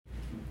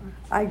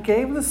I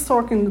gave this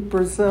talk in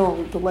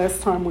Brazil the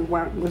last time we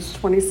went, was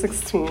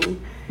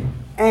 2016.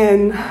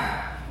 And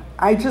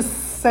I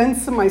just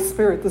sense in my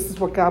spirit, this is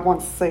what God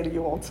wants to say to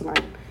you all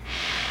tonight,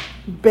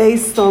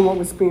 based on what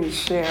was being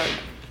shared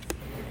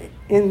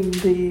in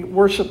the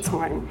worship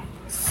time.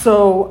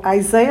 So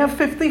Isaiah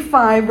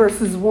 55,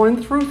 verses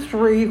 1 through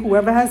 3,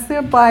 whoever has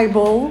their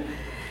Bible,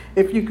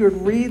 if you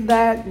could read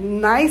that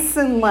nice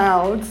and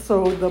loud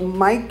so the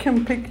mic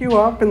can pick you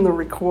up in the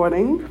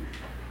recording.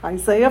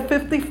 Isaiah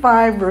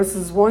 55,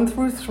 verses 1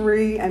 through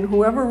 3, and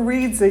whoever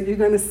reads it, you're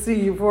going to see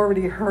you've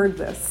already heard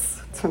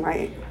this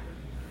tonight.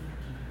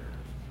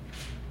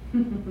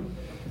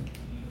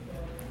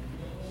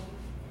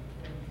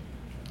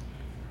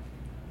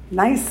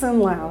 Nice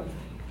and loud.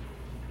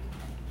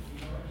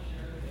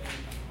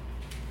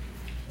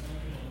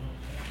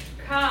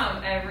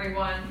 Come,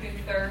 everyone who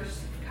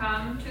thirsts,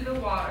 come to the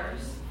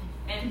waters,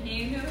 and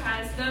he who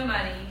has no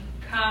money,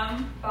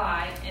 come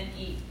buy and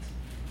eat.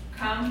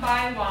 Come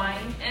buy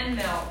wine and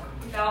milk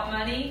without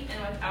money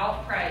and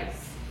without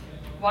price.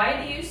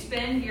 Why do you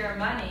spend your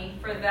money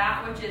for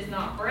that which is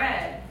not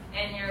bread,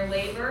 and your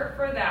labor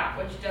for that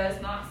which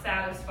does not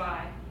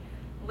satisfy?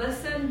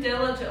 Listen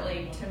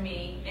diligently to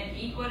me and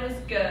eat what is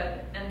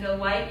good, and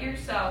delight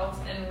yourselves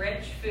in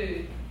rich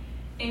food.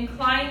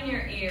 Incline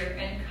your ear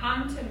and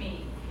come to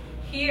me.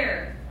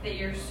 Hear that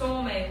your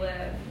soul may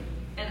live,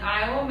 and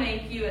I will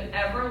make you an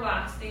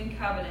everlasting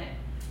covenant,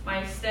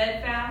 my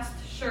steadfast,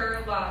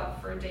 sure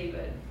love for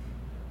David.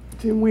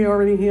 Didn't we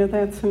already hear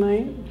that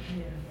tonight?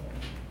 Yeah.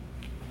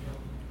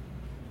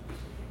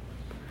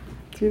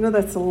 Do you know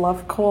that's a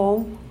love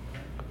call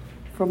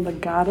from the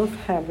God of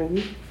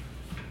heaven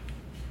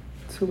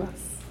to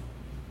us?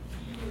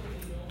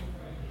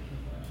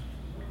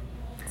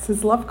 It's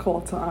his love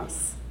call to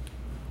us.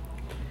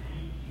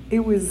 It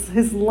was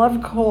his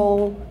love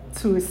call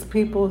to his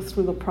people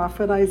through the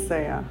prophet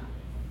Isaiah,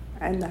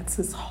 and that's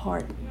his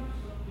heart.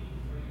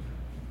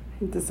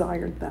 He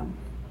desired them.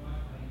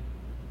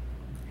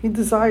 He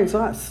desires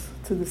us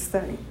to this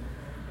day.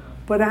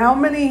 But how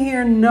many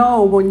here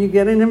know when you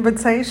get an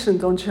invitation,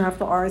 don't you have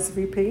to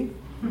RSVP?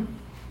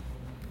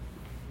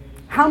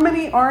 How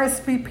many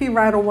RSVP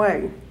right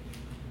away?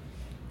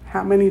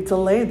 How many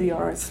delay the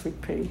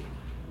RSVP?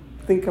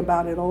 Think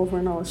about it over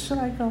and over. Should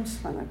I go?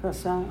 Should I go?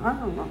 I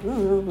don't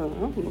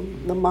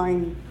know. The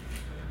mind.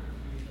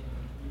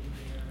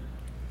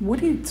 What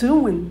do you do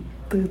when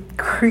the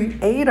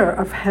creator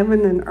of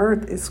heaven and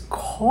earth is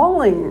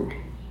calling?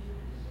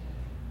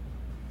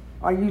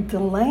 Are you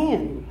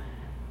delaying?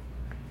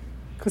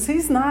 Because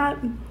he's not.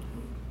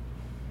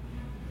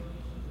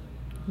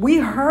 We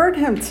heard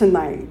him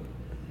tonight.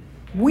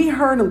 We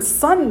heard him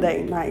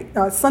Sunday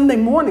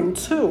morning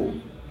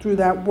too, through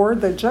that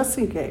word that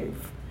Jesse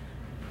gave.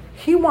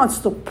 He wants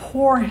to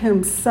pour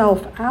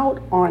himself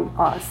out on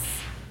us.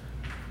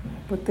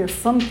 But there's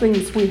some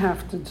things we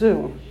have to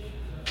do,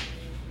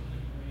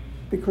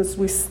 because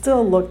we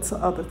still look to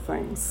other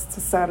things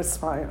to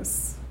satisfy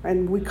us.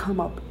 And we come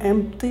up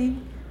empty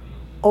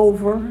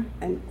over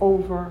and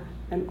over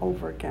and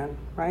over again,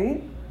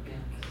 right?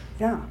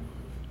 Yeah.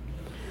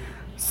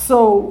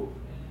 So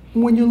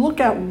when you look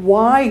at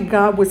why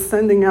God was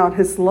sending out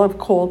his love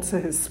call to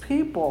his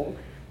people,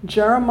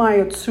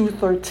 Jeremiah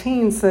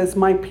 2:13 says,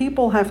 "My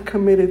people have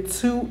committed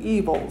two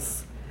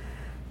evils.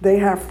 They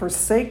have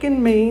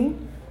forsaken me,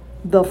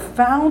 the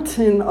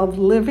fountain of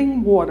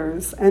living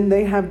waters, and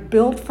they have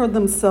built for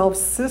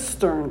themselves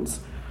cisterns,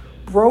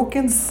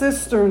 broken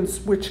cisterns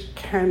which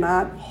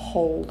cannot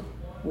hold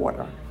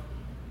water."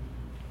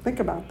 Think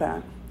about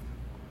that.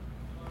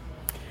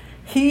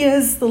 He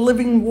is the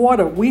living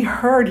water. We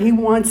heard he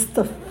wants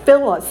to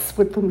fill us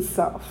with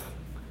himself.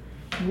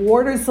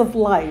 Waters of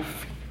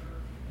life.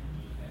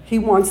 He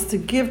wants to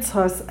give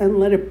to us and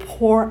let it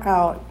pour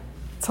out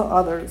to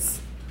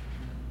others.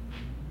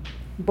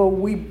 But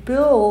we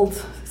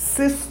build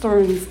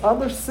cisterns,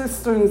 other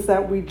cisterns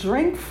that we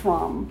drink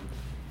from,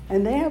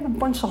 and they have a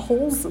bunch of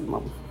holes in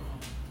them.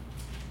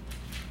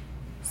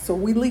 So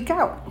we leak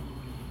out.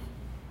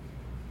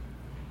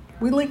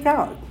 We leak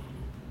out.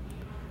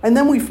 And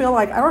then we feel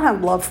like, I don't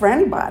have love for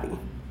anybody.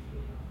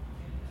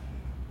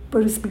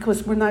 But it's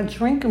because we're not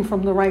drinking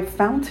from the right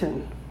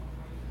fountain.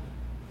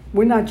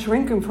 We're not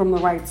drinking from the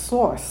right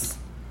source.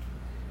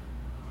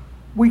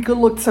 We could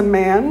look to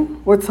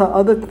man or to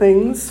other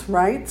things,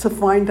 right, to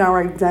find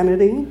our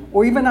identity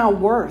or even our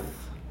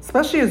worth,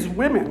 especially as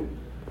women.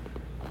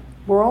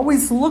 We're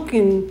always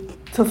looking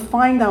to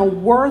find our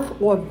worth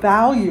or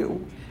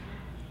value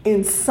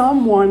in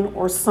someone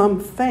or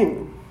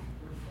something,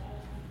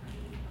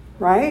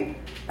 right?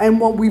 And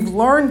what we've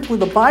learned through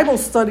the Bible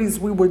studies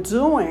we were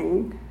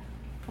doing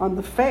on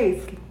the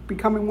faith,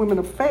 becoming women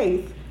of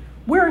faith,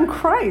 we're in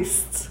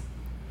Christ.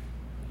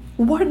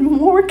 What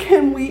more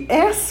can we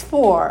ask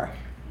for?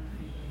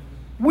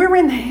 We're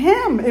in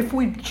him if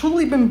we've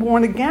truly been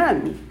born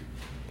again.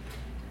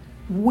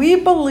 We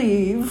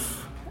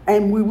believe,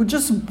 and we were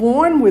just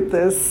born with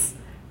this,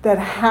 that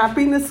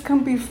happiness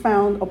can be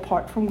found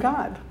apart from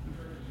God.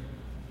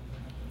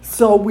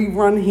 So we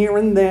run here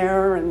and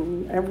there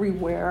and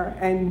everywhere,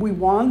 and we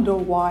wonder,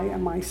 why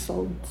am I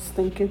so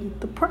stinking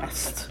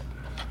depressed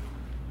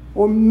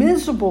or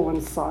miserable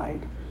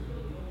inside?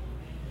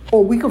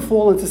 Or we could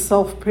fall into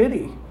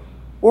self-pity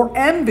or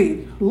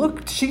envy.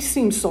 Look, she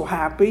seems so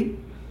happy,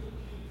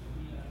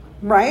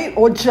 right?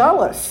 Or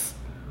jealous.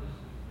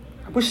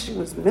 I wish she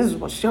was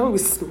miserable. She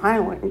always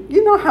smiling.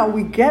 You know how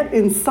we get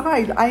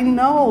inside. I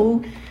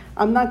know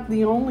I'm not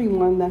the only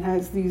one that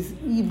has these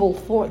evil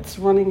thoughts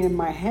running in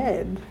my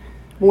head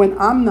when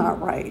I'm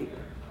not right.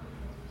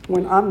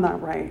 When I'm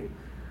not right.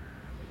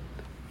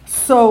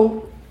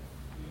 So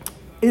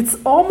it's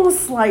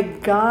almost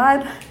like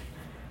God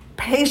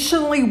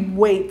patiently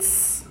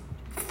waits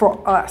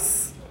for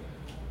us.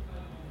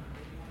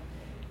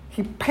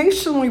 He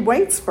patiently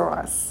waits for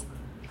us.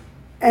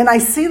 And I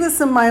see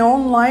this in my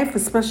own life,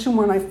 especially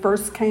when I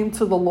first came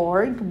to the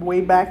Lord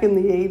way back in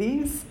the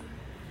 80s.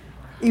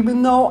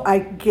 Even though I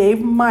gave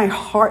my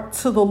heart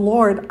to the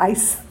Lord, I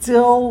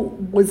still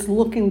was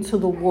looking to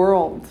the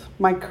world,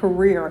 my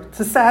career,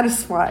 to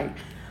satisfy.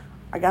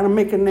 I got to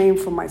make a name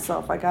for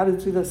myself. I got to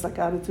do this. I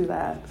got to do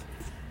that.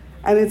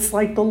 And it's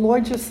like the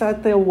Lord just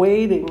sat there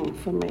waiting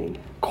for me,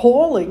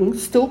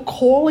 still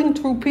calling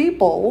through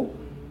people,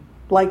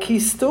 like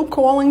he's still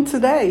calling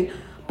today,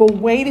 but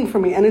waiting for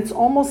me. And it's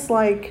almost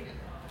like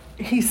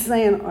he's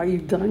saying, are you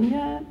done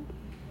yet?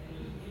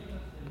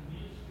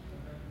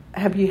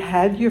 Have you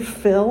had your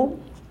fill?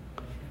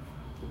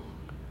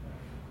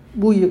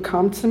 Will you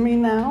come to me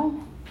now?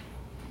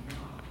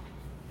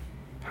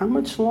 How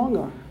much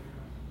longer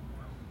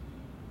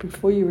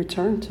before you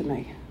return to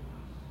me?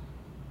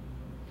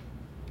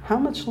 How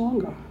much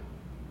longer?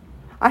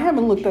 I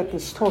haven't looked at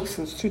this talk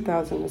since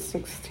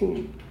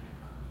 2016,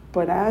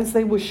 but as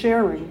they were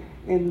sharing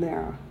in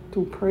there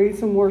through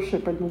praise and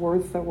worship and the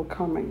words that were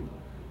coming,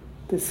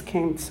 this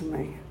came to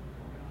me.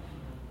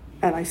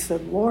 And I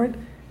said, Lord,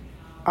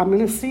 I'm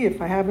going to see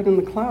if I have it in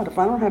the cloud. If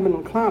I don't have it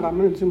in the cloud, I'm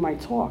going to do my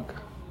talk.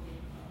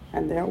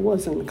 And there it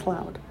was in the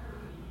cloud.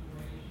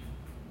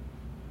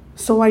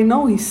 So I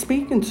know he's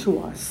speaking to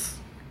us.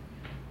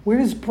 We're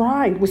his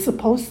bride. We're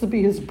supposed to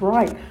be his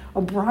bride.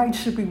 A bride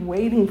should be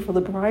waiting for the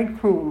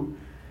bridegroom.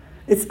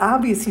 It's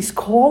obvious he's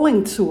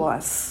calling to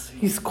us.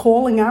 He's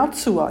calling out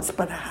to us.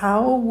 But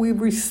how are we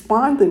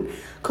responding?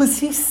 Because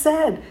he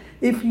said,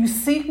 if you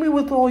seek me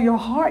with all your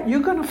heart,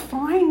 you're going to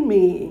find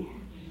me.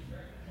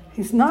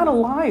 He's not a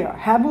liar.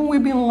 Haven't we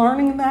been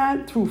learning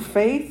that through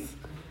faith?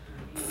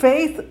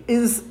 Faith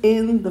is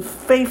in the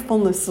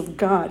faithfulness of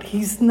God.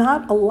 He's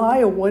not a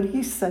liar. What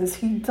he says,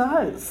 he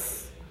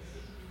does.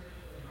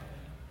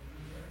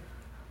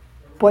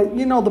 But,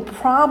 the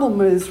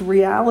problem is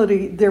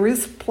reality. There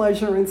is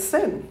pleasure in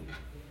sin.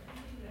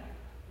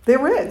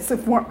 There is.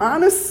 If we're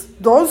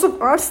honest, those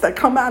of us that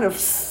come out of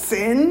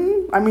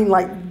sin,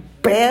 like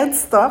bad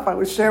stuff. I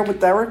was sharing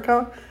with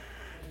Erica,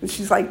 and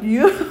she's like,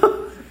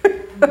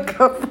 a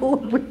couple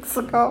of weeks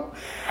ago.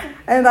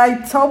 And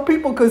I tell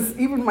people, because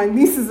even my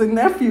nieces and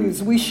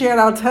nephews, we shared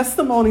our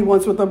testimony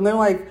once with them. They're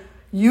like,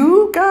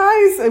 you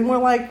guys? And we're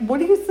like, what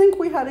do you think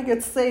we had to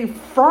get saved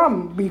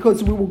from?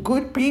 Because we were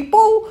good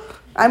people?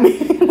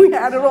 We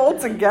had it all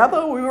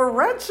together. We were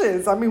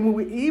wretches. We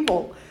were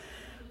evil.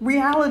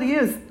 Reality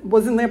is,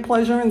 wasn't there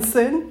pleasure in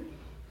sin?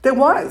 There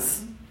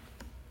was.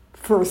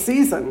 For a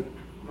season.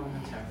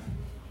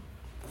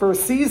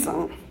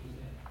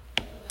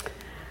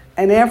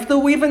 And after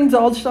we've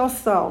indulged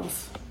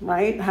ourselves,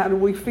 right, how do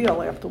we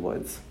feel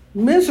afterwards?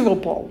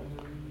 Miserable,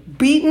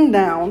 beaten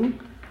down,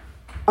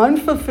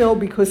 unfulfilled,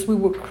 because we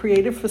were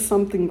created for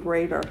something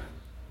greater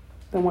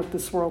than what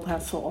this world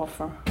has to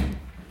offer.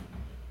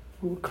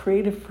 We were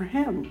created for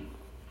him.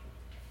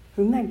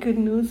 Isn't that good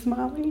news,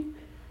 Molly?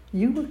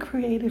 You were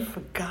created for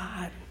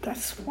God.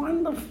 That's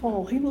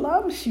wonderful. He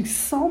loves you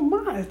so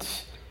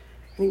much.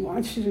 And he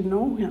wants you to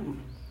know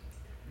him.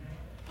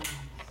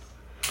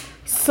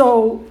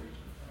 So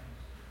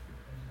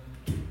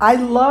I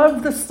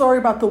love the story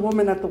about the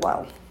woman at the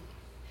well,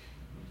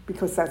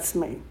 because that's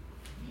me.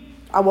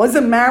 I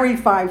wasn't married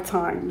 5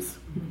 times,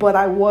 but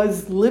I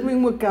was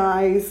living with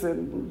guys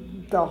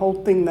and the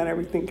whole thing that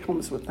everything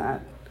comes with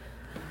that.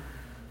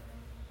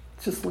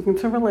 Just looking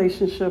to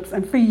relationships.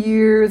 And for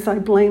years I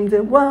blamed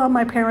it. Well,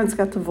 my parents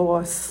got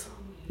divorced.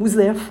 It was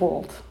their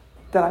fault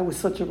that I was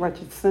such a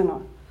wretched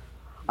sinner.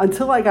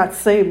 Until I got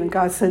saved and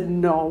God said,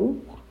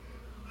 no,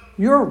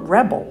 you're a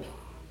rebel.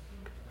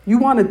 You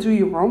want to do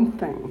your own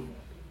thing.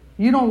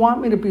 You don't want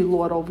me to be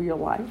Lord over your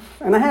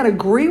life. And I had to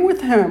agree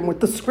with him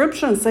with the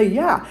scripture and say,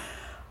 yeah,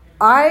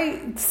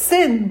 I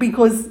sinned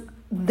because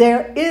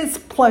there is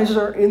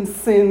pleasure in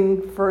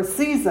sin for a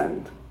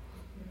season.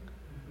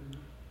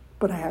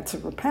 But I had to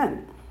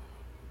repent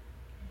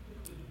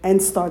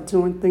and start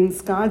doing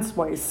things God's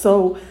way.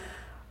 So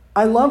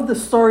I love the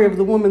story of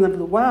the woman of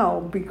the well,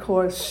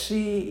 because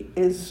she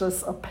is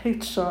just a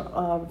picture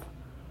of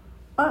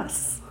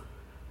us,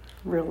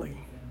 really.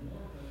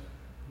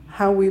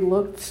 How we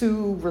look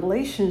to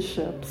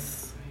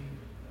relationships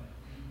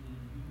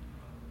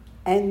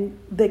and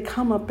they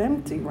come up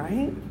empty,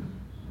 right?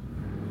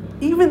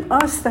 even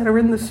us that are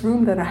in this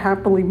room that are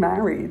happily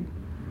married,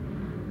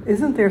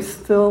 isn't there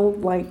still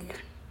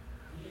like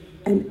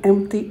an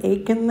empty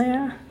ache in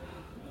there?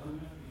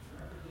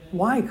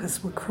 Why?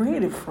 Because we're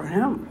created for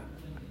him.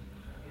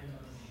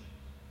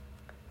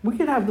 We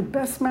could have the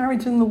best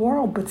marriage in the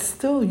world, but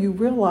still you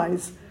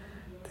realize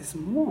there's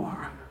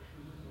more.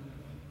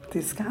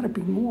 There's got to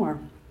be more.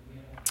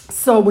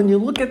 So when you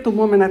look at the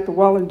woman at the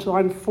well in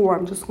John 4,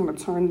 I'm just going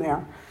to turn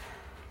there.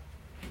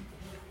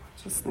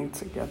 I just need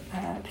to get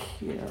that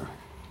here.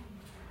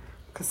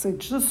 Because I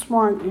just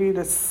want you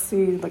to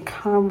see the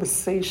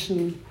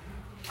conversation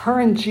her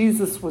and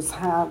Jesus was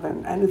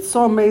having. And it's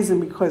so amazing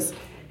because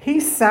he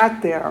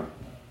sat there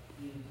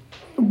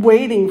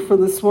waiting for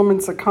this woman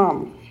to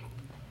come.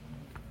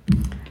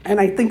 And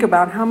I think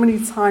about how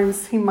many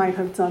times he might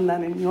have done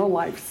that in your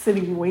life,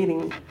 sitting,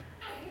 waiting,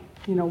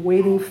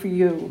 waiting for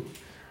you.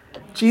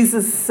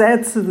 Jesus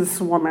said to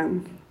this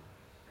woman,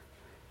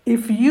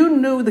 if you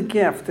knew the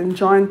gift, in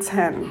John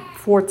 10,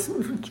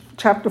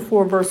 chapter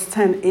 4, verse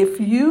 10, if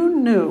you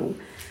knew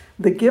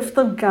the gift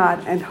of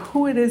God and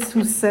who it is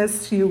who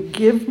says to you,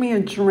 give me a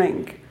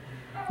drink,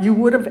 you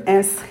would have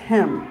asked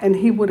him, and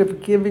he would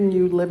have given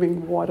you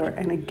living water.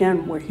 And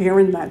again, we're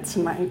hearing that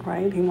tonight,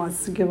 right? He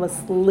wants to give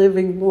us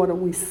living water.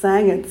 We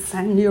sang it,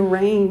 send your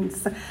rain.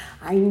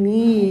 I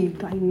need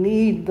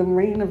the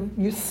rain of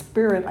your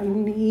spirit. I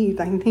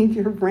need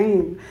your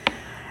rain.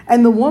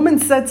 And the woman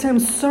said to him,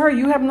 sir,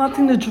 you have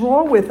nothing to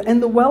draw with,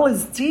 and the well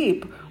is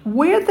deep.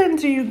 Where then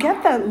do you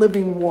get that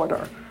living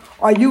water?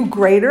 Are you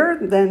greater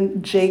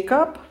than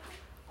Jacob,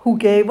 who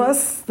gave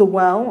us the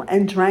well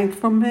and drank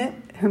from it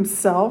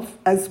himself,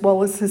 as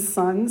well as his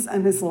sons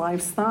and his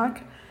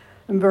livestock?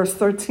 In verse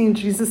 13,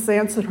 Jesus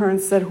answered her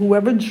and said,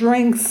 whoever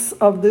drinks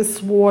of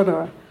this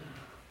water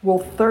will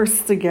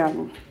thirst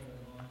again.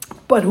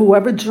 But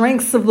whoever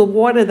drinks of the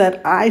water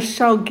that I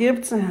shall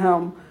give to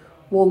him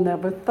will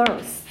never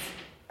thirst.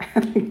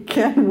 And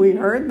again, we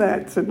heard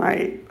that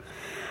tonight.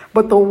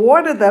 But the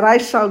water that I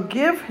shall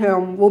give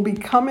him will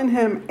become in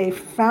him a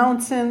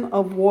fountain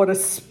of water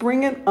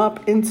springing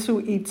up into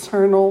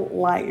eternal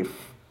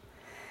life.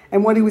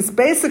 And what he was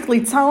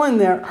basically telling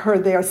her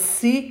there,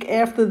 seek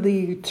after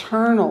the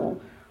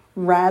eternal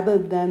rather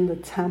than the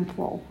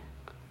temporal.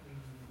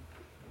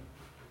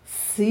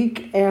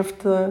 Seek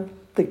after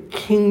the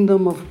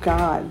kingdom of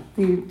God,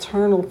 the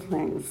eternal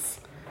things.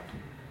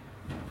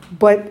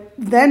 But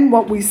then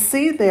what we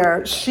see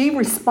there, she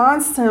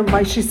responds to him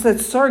by, she said,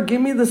 sir, give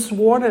me this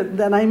water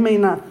that I may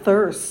not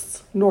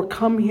thirst, nor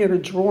come here to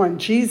draw. And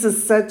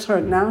Jesus said to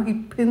her, now he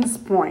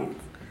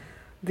pinpoints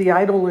the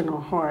idol in her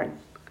heart,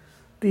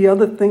 the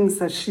other things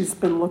that she's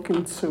been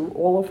looking to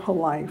all of her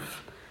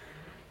life.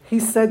 He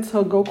said to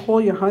her, go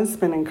call your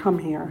husband and come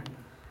here.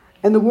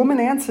 And the woman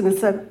answered and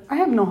said, I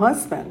have no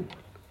husband.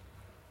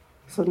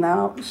 So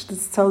now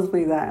this tells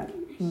me that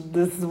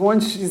this one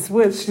she's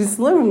with, she's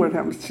living with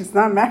him. She's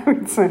not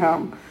married to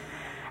him.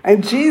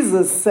 And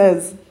Jesus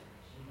says,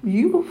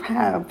 you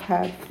have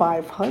had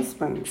 5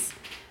 husbands,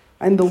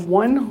 and the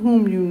one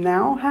whom you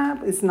now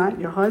have is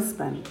not your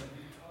husband.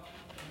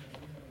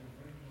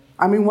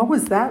 I mean, what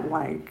was that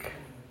like?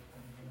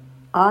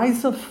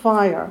 Eyes of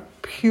fire,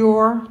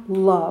 pure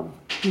love,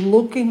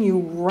 looking you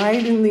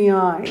right in the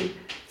eye,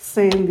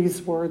 saying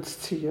these words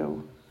to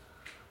you.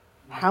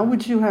 How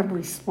would you have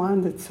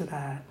responded to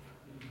that?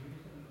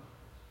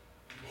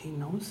 He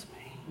knows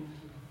me.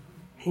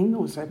 He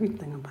knows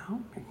everything about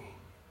me.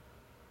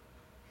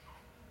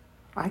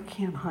 I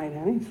can't hide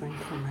anything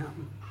from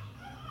him.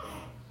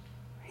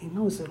 He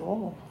knows it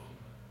all.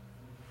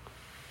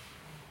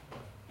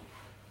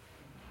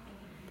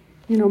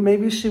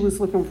 Maybe she was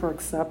looking for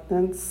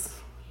acceptance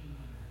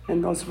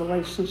in those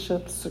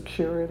relationships,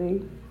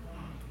 security,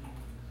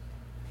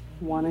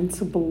 wanting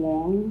to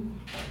belong,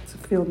 to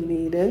feel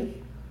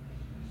needed.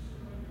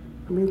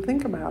 I mean,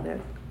 think about it.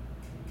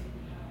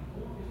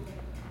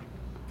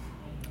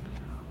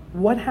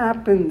 What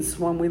happens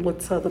when we look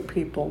to other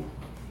people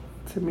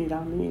to meet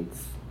our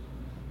needs?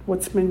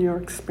 What's been your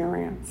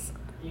experience?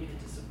 You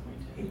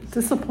get disappointed.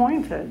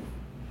 Disappointed.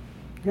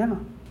 Yeah.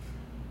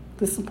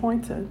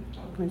 Disappointed.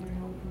 Over and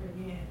over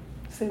again.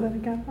 Say that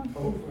again.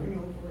 Over and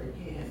over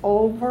again.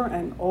 Over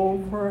and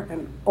over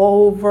and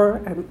over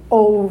and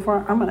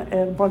over. I'm going to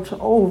add a bunch of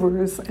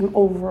overs and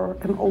over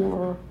and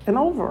over and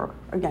over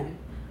again.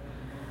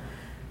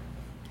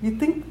 You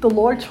think the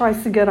Lord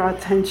tries to get our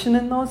attention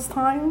in those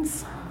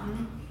times?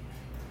 Mm-hmm.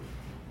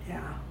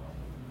 Yeah.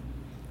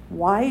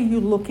 Why are you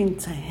looking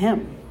to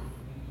him?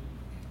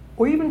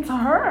 Or even to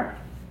her?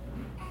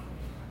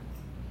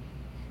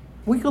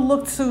 We could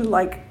look to,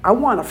 like, I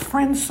want a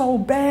friend so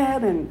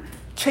bad, and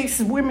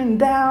chase women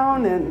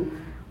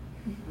down,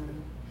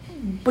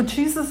 but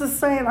Jesus is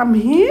saying, I'm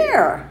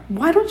here.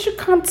 Why don't you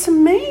come to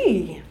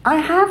me? I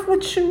have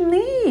what you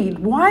need.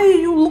 Why are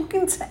you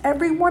looking to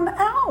everyone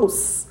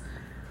else?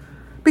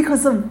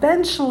 Because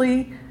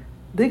eventually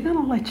they're going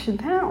to let you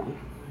down.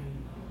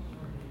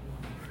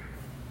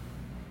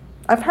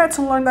 I've had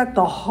to learn that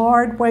the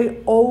hard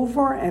way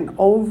over and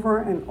over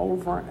and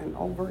over and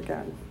over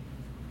again.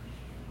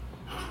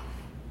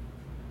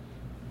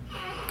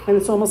 And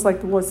it's almost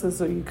like the Lord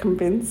says, are you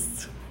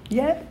convinced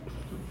yet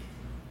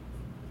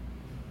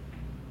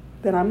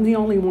that I'm the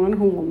only one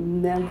who will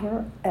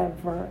never,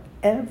 ever,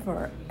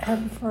 ever,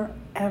 ever,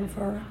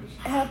 ever,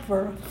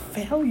 ever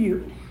fail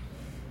you?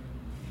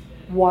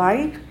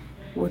 Why?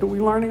 What are we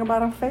learning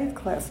about our faith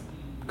class?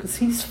 Because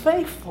he's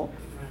faithful.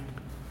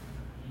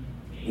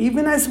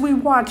 Even as we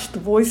watched The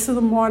Voice of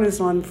the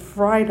Martyrs on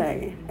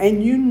Friday,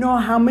 and you know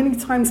how many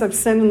times I've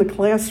said in the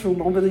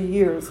classroom over the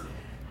years,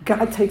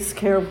 God takes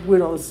care of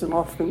widows and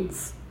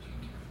orphans.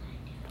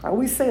 I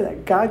always say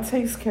that. God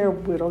takes care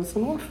of widows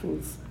and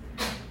orphans.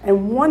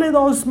 And one of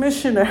those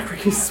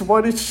missionaries,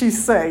 what did she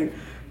say?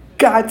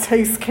 God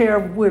takes care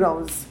of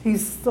widows.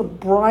 He's the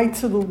bride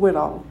to the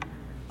widow,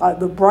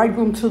 the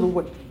bridegroom to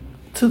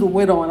the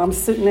widow. And I'm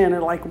sitting there and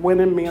they're like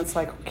winning me. It's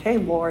like, okay,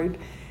 Lord,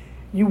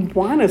 you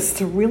want us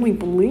to really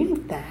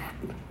believe that.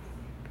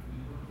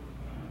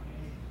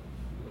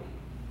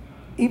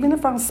 Even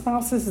if our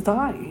spouses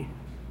die,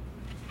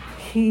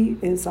 he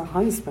is our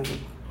husband.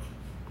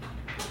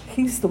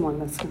 He's the one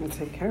that's going to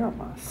take care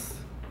of us.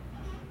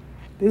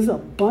 There's a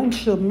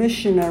bunch of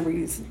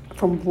missionaries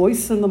from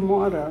Voice of the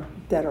Martyr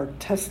that are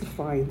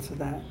testifying to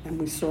that. And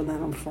we saw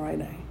that on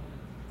Friday,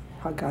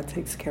 how God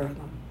takes care of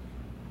them.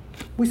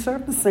 We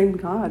serve the same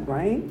God,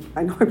 right?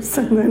 I know I've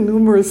said that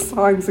numerous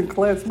times in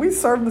class. We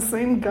serve the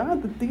same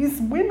God that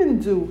these women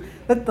do,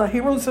 that the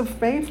heroes of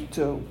faith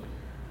do.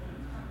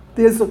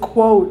 There's a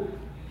quote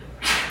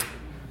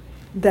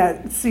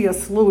that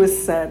C.S.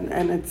 Lewis said,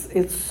 and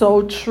it's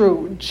so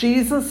true.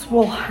 Jesus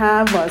will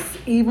have us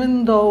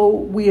even though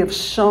we have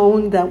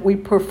shown that we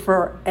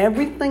prefer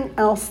everything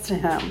else to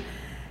him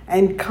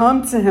and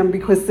come to him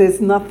because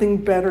there's nothing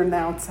better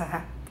now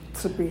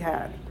to be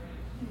had.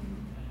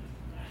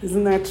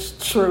 Isn't that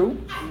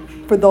true?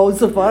 For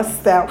those of us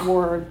that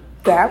were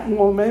that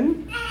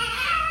woman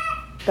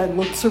that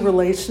looked to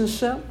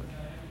relationship,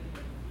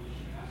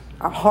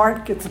 our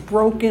heart gets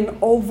broken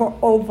over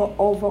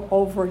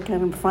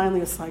again. And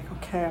finally it's like,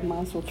 okay, I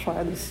might as well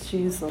try this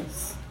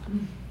Jesus.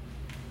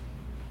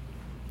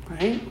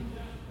 Right?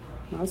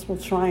 Might as well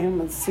try him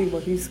and see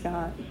what he's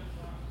got.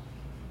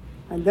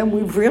 And then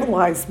we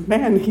realize,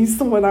 man, he's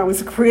the one I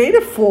was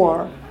created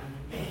for.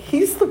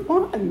 He's the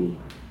one.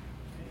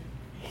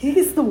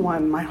 He's the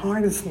one my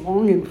heart is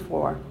longing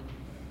for.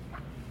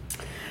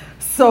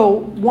 So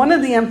one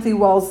of the empty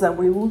wells that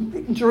we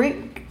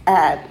drink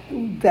at,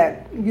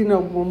 that, you know,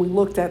 when we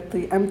looked at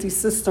the empty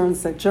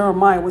cisterns that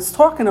Jeremiah was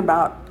talking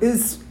about,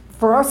 is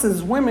for us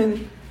as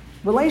women,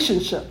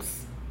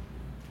 relationships.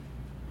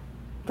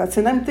 That's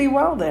an empty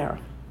well there.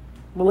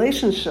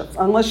 Relationships.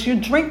 Unless you're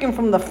drinking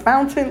from the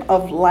fountain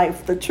of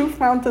life, the true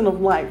fountain of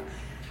life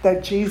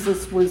that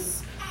Jesus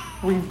was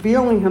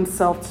revealing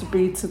himself to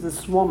be to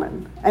this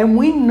woman. And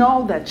we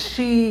know that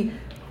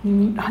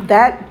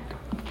that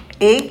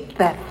ache,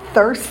 that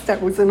thirst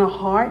that was in her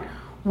heart,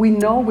 we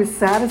know was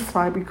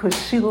satisfied because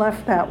she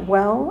left that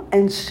well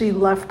and she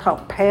left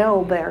her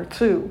pail there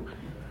too.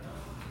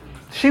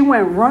 She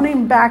went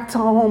running back to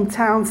her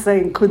hometown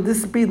saying, could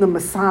this be the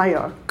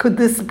Messiah? Could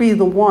this be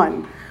the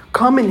one?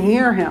 Come and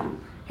hear him.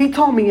 He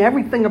told me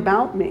everything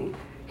about me.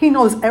 He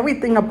knows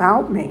everything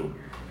about me.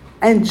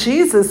 And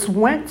Jesus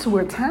went to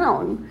her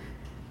town.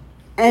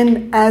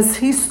 And as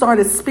he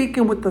started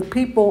speaking with the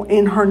people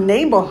in her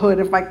neighborhood,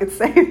 if I could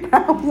say it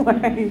that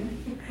way,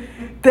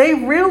 they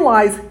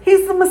realized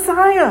he's the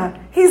Messiah.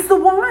 He's the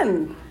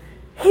one.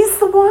 He's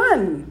the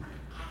one.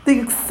 The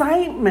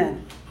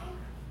excitement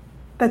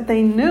that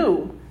they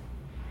knew.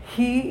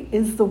 He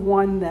is the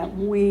one that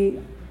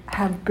we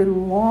have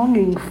been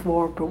longing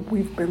for, but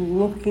we've been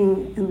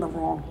looking in the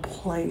wrong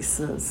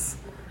places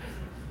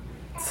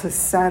to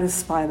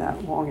satisfy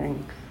that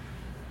longing.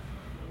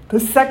 The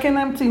second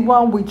empty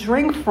well we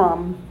drink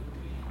from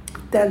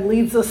that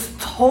leaves us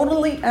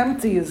totally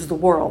empty is the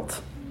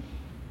world.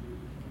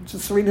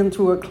 Just reading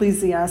through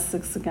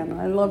Ecclesiastes again.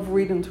 I love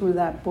reading through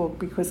that book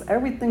because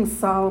everything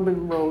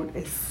Solomon wrote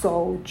is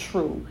so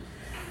true.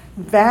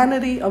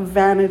 Vanity of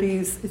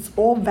vanities, it's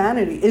all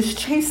vanity. It's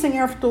chasing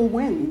after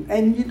wind.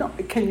 And you know,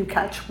 can you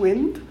catch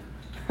wind?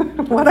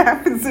 What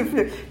happens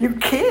if you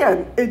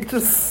can't? It's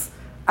just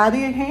out of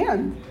your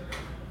hand.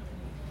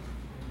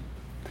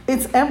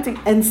 It's empty.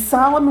 And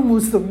Solomon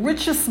was the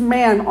richest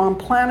man on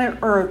planet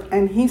Earth.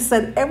 And he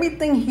said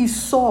everything he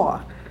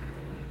saw,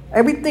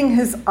 everything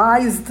his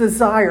eyes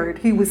desired,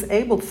 he was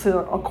able to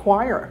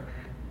acquire.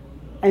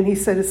 And he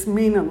said it's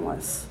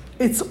meaningless.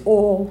 It's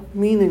all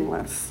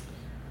meaningless.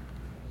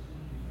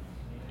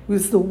 He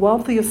was the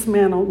wealthiest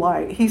man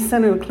alive. He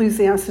said in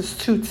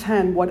Ecclesiastes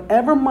 2:10,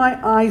 whatever my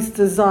eyes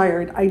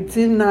desired, I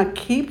did not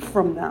keep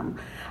from them.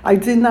 I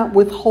did not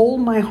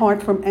withhold my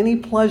heart from any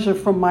pleasure,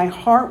 for my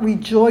heart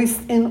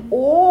rejoiced in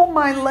all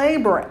my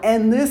labor,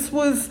 and this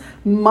was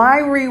my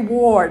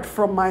reward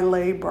from my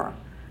labor.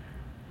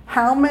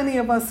 How many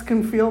of us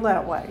can feel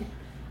that way?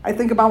 I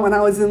think about when I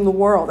was in the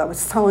world. I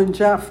was telling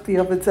Jeff the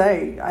other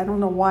day, I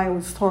don't know why I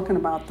was talking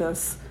about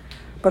this,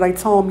 but I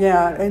told him,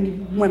 yeah,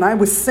 and when I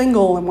was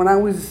single and when I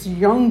was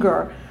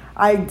younger,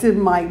 I did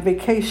my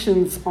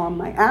vacations on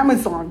my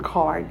Amazon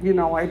card.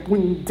 I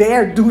wouldn't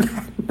dare do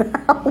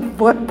that now.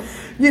 But,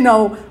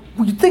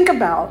 you think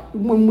about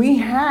when we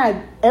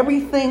had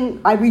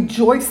everything, I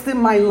rejoiced in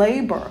my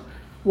labor.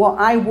 Well,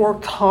 I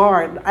worked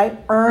hard. I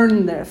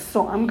earned this.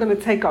 So I'm going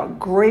to take a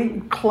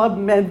great Club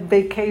Med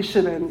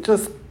vacation and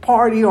just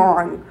party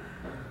on.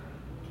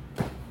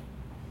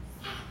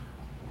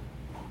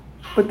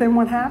 But then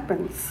what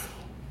happens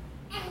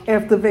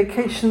after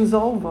vacation's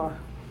over?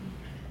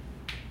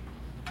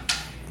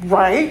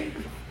 Right?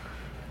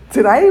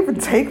 Did I even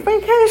take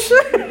vacation?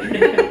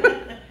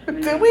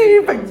 Did we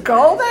even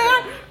go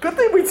there? Good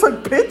thing we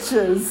took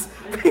pictures,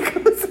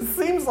 because it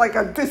seems like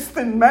a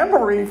distant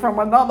memory from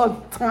another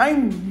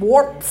time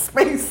warp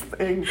space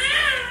thing.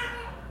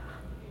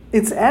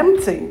 It's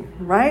empty,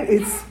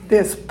 right?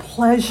 There's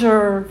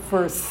pleasure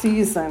for a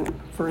season.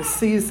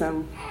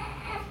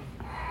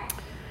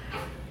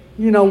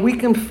 We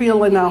can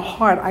feel in our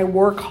heart, I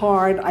work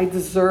hard, I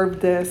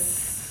deserve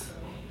this.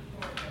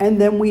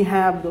 And then we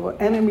have the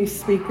enemy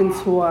speaking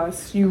to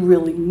us, you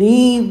really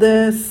need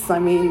this.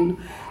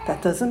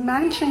 That doesn't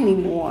match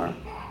anymore.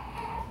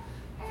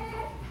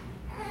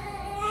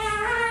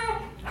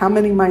 How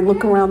many might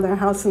look around their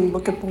house and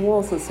look at the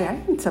walls and say,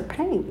 I need to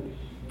paint.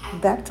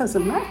 That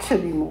doesn't match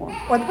anymore.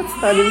 Or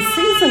that's not in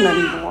season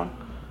anymore,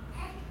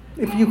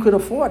 if you could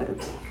afford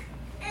it.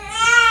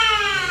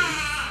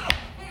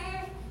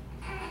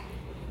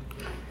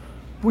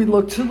 We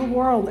look to the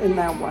world in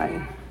that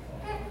way.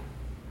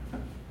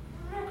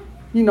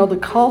 The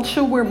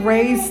culture we're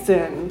raised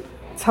in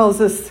tells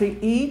us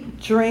to eat,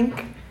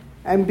 drink,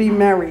 and be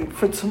merry,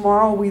 for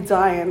tomorrow we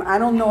die. And I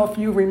don't know if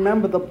you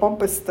remember the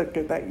bumper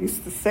sticker that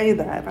used to say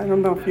that. I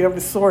don't know if you ever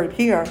saw it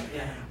here.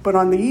 But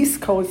on the East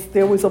Coast,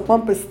 there was a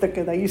bumper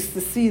sticker that used to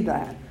say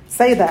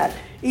that.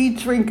 Eat,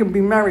 drink, and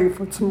be merry,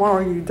 for tomorrow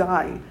you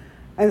die.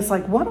 And it's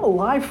like, what a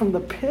lie from the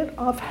pit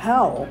of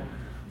hell.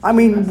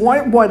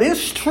 What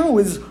is true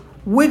is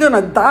we're going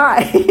to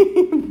die.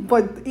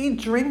 But eat,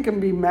 drink,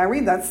 and be merry,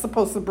 that's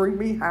supposed to bring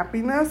me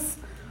happiness.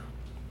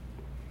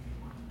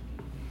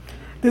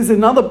 There's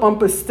another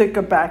bumper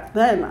sticker back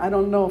then. I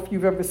don't know if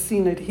you've ever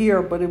seen it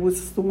here, but it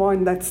was the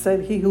one that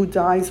said, he who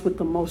dies with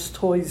the most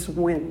toys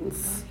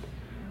wins.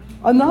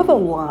 Another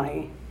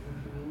lie.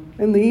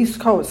 In the East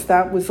Coast,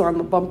 that was on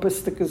the bumper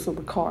stickers of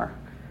the car.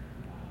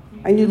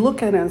 And you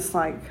look at it and it's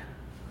like,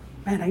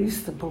 man, I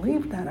used to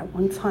believe that at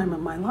one time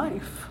in my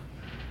life.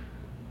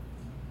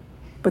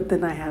 But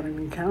then I had an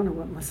encounter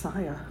with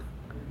Messiah.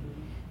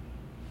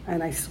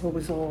 And I saw it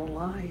was all a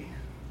lie.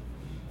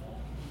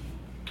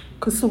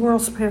 Because the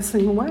world's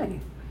passing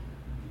away.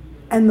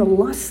 And the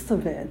lust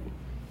of it,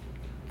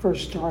 1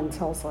 John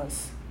tells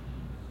us,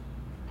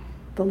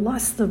 the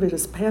lust of it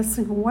is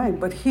passing away.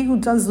 But he who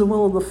does the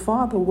will of the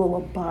Father will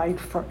abide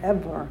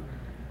forever.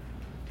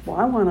 Well,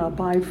 I want to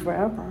abide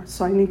forever,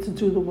 so I need to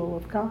do the will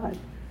of God.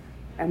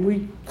 And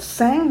we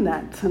sang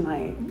that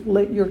tonight.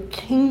 Let your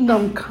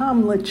kingdom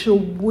come, let your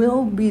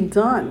will be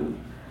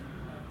done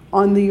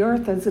on the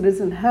earth as it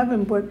is in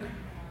heaven. But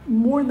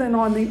more than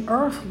on the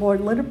earth, Lord,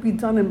 let it be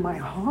done in my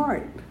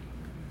heart.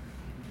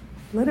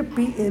 Let it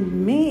be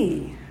in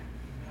me,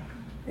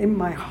 in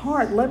my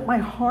heart. Let my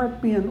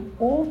heart be an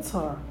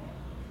altar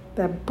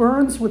that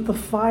burns with the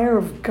fire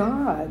of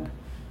God.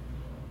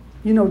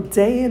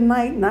 Day and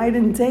night, night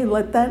and day,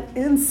 let that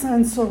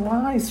incense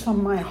arise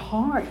from my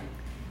heart.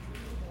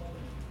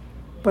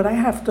 But I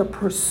have to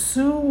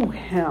pursue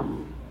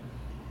him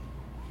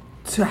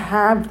to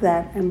have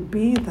that and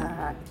be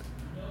that.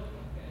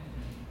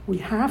 We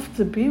have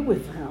to be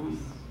with him.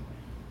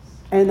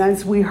 And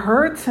as we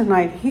heard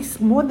tonight,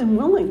 he's more than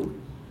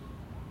willing.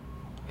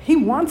 He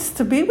wants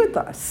to be with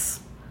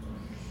us.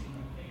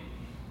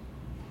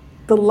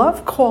 The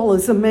love call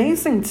is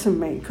amazing to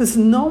me because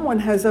no one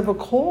has ever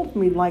called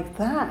me like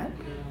that.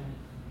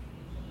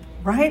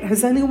 Right?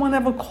 Has anyone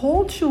ever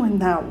called you in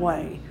that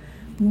way?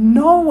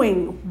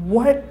 Knowing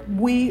what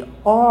we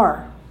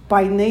are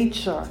by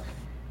nature,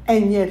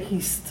 and yet he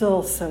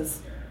still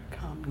says,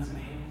 come to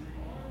me.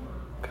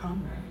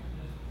 Come.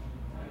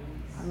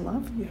 I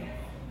love you.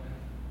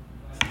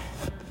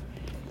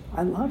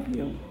 I love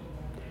you.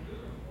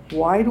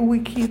 Why do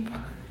we keep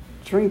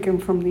drinking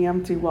from the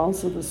empty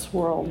wells of this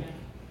world?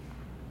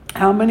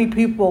 How many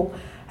people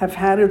have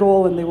had it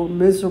all and they were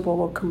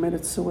miserable or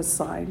committed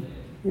suicide?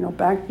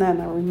 Back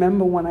then, I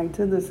remember when I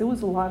did this, there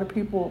was a lot of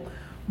people,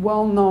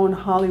 well-known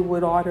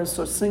Hollywood artists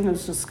or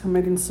singers, just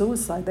committing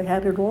suicide. They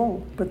had it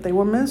all, but they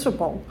were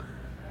miserable,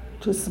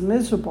 just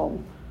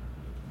miserable.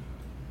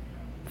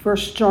 1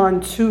 John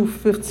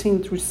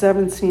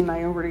 2:15-17,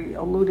 I already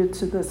alluded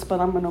to this, but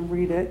I'm going to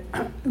read it.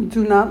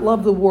 Do not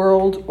love the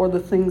world or the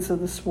things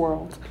of this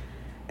world.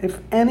 If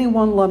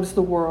anyone loves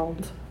the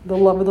world, the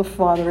love of the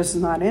Father is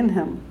not in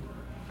him.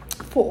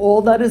 For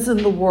all that is in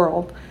the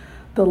world,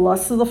 the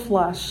lust of the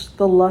flesh,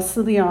 the lust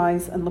of the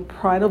eyes, and the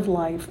pride of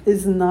life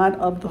is not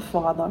of the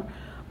Father,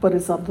 but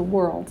is of the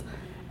world.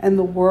 And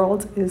the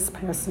world is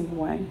passing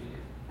away,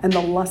 and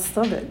the lust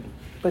of it.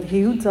 But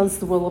he who does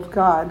the will of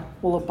God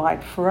will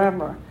abide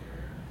forever.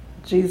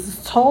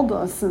 Jesus told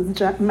us in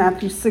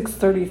Matthew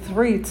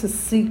 6:33 to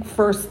seek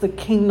first the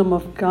kingdom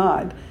of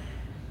God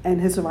and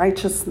his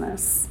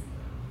righteousness.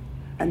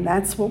 And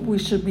that's what we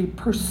should be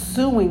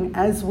pursuing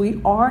as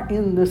we are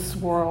in this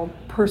world.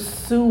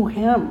 Pursue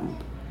him.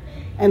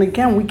 And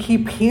again, we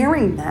keep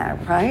hearing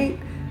that, right?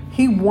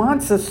 He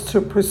wants us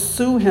to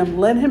pursue him.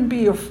 Let him be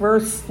your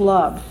first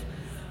love.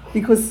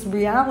 Because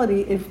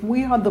reality, if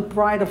we are the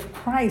bride of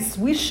Christ,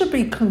 we should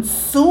be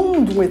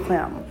consumed with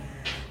him.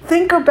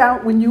 Think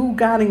about when you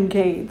got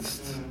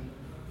engaged.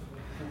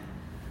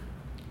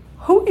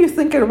 Who are you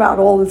thinking about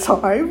all the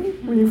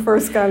time when you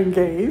first got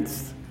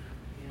engaged?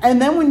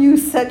 And then when you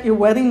set your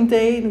wedding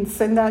date and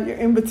send out your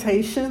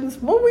invitations,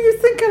 what were you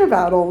thinking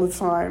about all the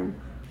time?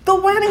 The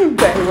wedding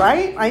day,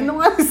 right? I know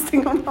I was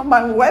thinking about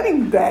my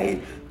wedding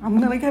day. I'm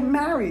going to get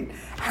married.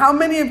 How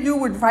many of you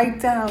would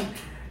write down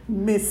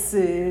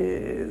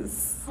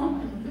Mrs.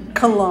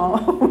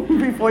 Cologne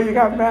before you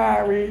got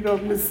married, or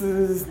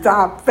Mrs.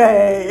 Dape,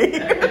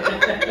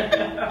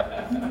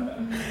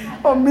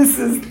 or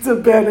Mrs. De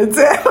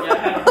Benedetto?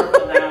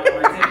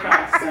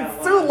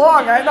 It's too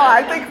long, I know.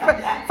 I think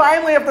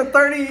finally after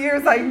 30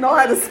 years I know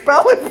how to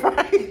spell it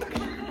right.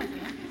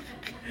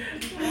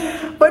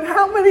 But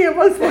how many of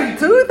us would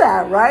do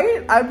that,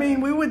 right? I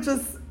mean, we would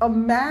just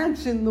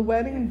imagine the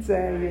wedding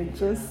day and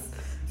just,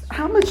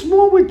 how much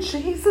more with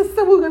Jesus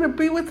that we're going to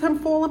be with him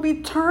for all of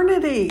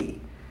eternity.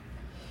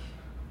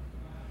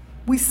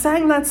 We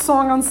sang that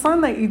song on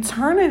Sunday,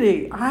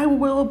 Eternity. I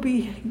will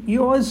be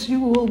yours, you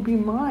will be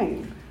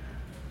mine.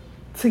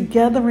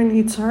 Together in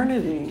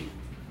eternity.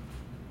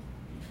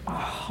 Our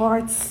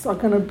hearts are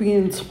going to be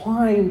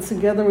entwined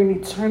together in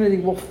eternity.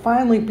 We'll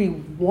finally be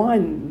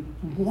one.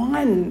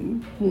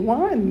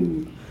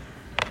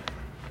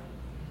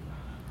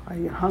 Are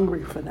you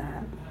hungry for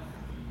that?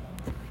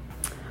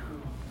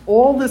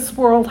 All this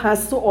world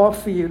has to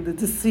offer you, the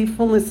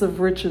deceitfulness of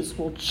riches,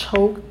 will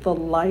choke the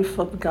life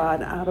of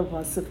God out of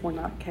us if we're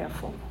not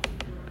careful.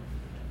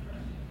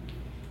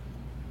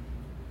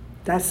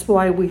 That's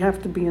why we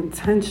have to be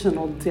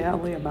intentional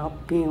daily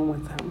about being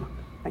with him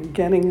and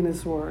getting in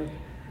his word.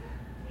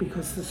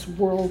 Because this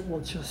world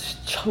will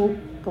just choke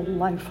the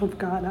life of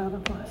God out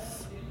of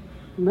us.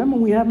 Remember,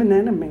 we have an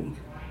enemy.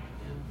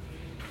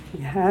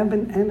 We have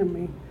an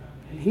enemy.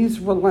 And he's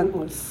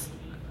relentless.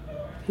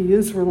 He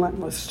is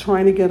relentless,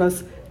 trying to get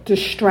us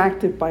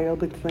distracted by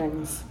other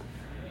things.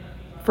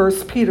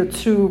 1 Peter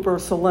 2,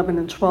 verse 11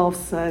 and 12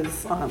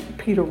 says,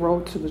 Peter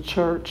wrote to the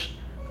church,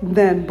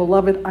 "Then,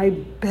 beloved, I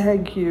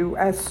beg you,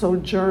 as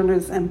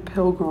sojourners and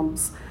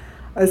pilgrims,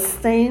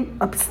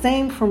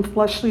 abstain from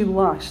fleshly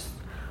lusts,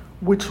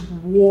 which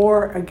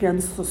war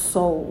against the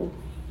soul."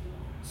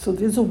 So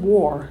there's a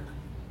war,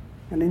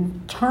 an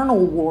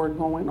internal war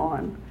going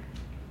on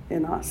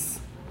in us.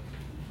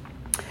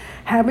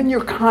 Having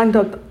your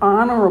conduct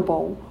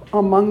honorable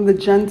among the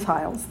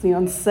Gentiles, the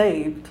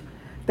unsaved,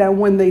 that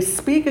when they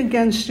speak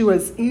against you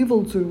as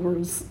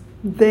evildoers,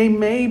 they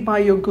may, by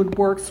your good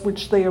works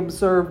which they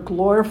observe,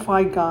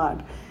 glorify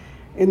God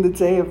in the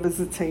day of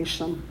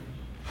visitation.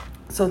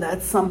 So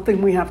that's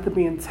something we have to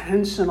be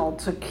intentional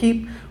to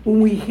keep when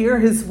we hear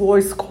his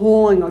voice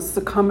calling us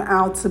to come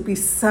out, to be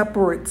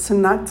separate, to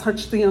not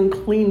touch the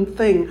unclean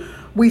thing.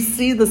 We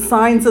see the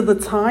signs of the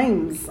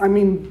times. I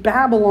mean,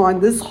 Babylon,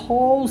 this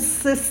whole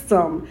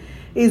system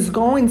is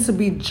going to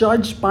be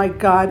judged by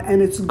God,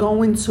 and it's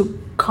going to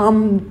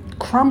come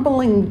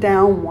crumbling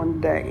down one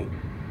day.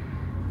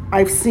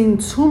 I've seen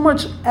too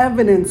much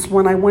evidence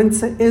when I went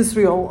to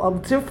Israel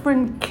of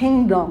different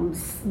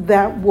kingdoms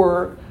that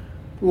were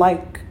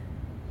like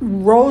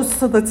rose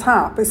to the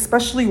top,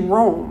 especially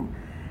Rome,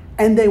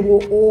 and they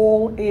were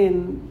all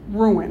in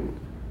ruin.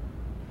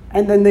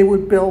 And then they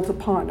would build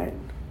upon it,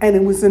 and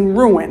it was in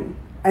ruin.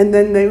 And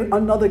then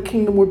another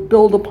kingdom would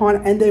build upon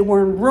it, and they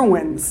were in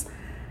ruins.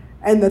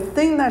 And the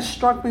thing that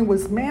struck me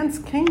was man's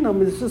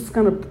kingdom is just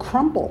going to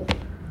crumble.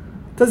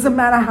 Doesn't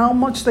matter how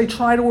much they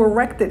try to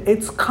erect it,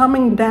 it's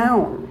coming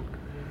down.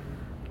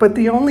 But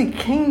the only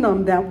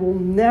kingdom that will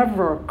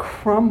never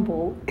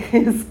crumble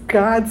is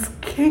God's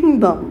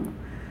kingdom.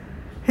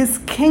 His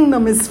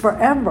kingdom is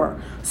forever.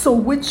 So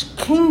which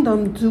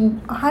kingdom do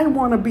I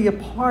want to be a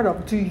part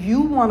of? Do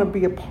you want to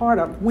be a part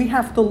of? We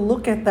have to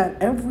look at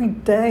that every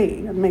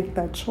day and make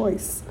that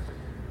choice.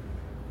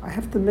 I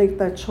have to make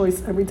that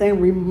choice every day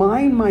and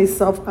remind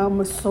myself I'm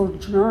a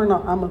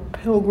sojourner, I'm a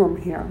pilgrim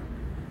here.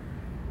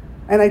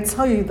 And I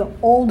tell you, the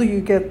older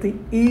you get, the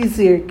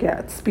easier it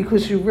gets,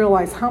 because you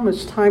realize, how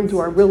much time do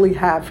I really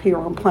have here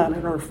on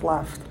planet Earth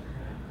left?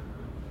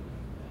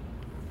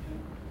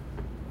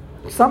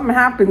 Something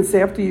happens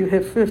after you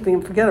hit 50,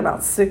 and forget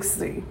about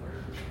 60.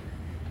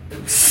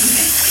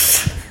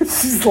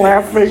 She's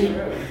laughing.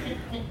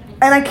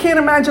 And I can't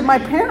imagine my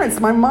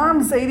parents. My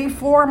mom's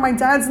 84, my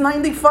dad's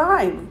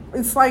 95.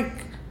 It's like,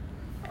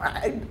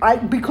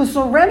 because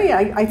already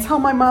I tell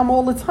my mom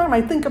all the time,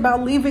 I think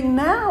about leaving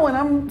now, and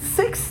I'm in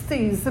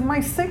my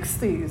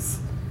 60s.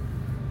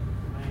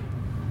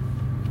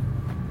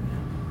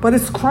 But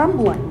it's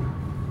crumbling.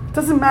 It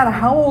doesn't matter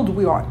how old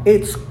we are,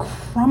 it's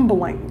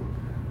crumbling.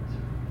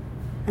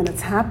 And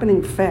it's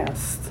happening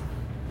fast.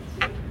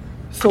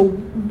 So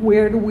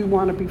where do we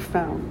want to be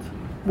found?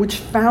 Which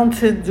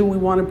fountain do we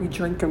want to be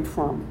drinking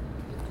from?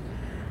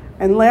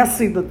 And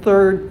lastly, the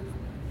third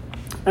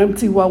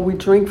empty well we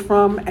drink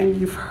from, and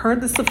you've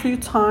heard this a few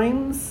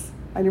times.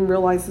 I didn't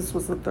realize this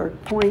was the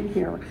third point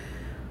here.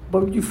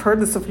 But you've heard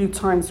this a few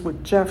times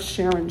with Jeff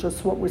sharing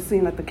just what we're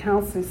seeing at the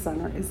counseling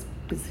center is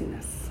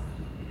busyness.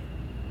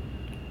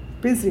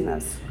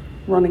 Busyness.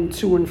 Running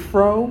to and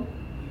fro.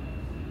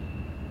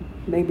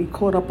 Maybe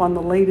caught up on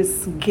the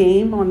latest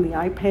game on the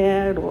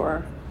iPad,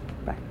 or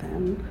back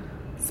then,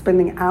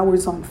 spending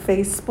hours on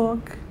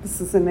Facebook.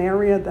 This is an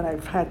area that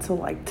I've had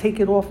to take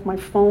it off my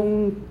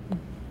phone,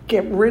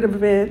 get rid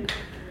of it.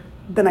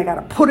 Then I got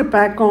to put it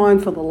back on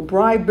for the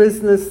LeBron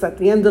business at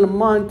the end of the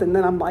month. And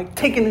then I'm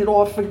taking it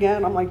off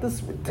again. I'm this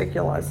is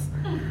ridiculous.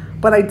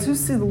 But I do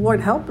see the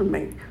Lord helping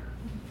me.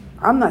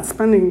 I'm not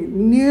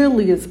spending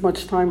nearly as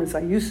much time as I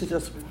used to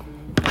just.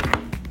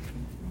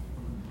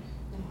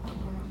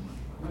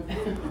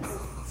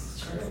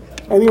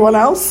 Anyone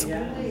else?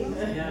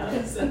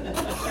 Yes.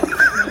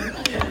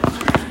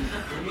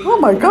 Oh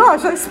my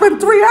gosh, I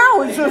spent 3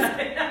 hours just.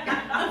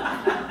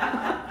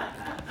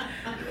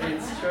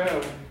 It's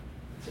true.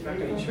 It's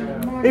very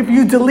true. If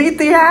you delete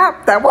the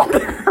app, that won't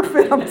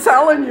happen. I'm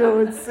telling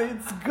you, it's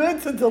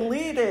good to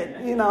delete it,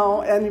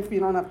 and if you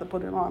don't have to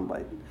put it on,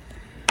 but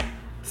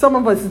some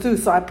of us do,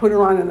 so I put it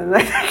on and then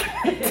I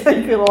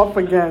take it off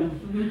again.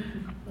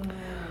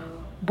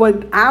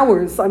 But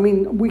hours,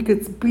 we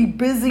could be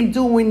busy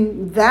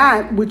doing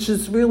that, which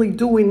is really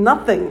doing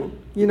nothing.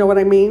 You know what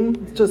I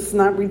mean? Just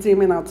not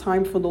redeeming our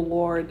time for the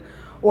Lord.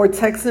 Or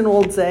texting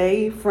all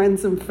day,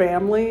 friends and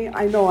family.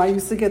 I know I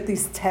used to get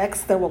these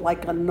texts that were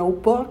like a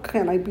notebook,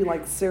 and I'd be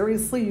like,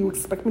 seriously, you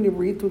expect me to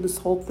read through this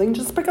whole thing?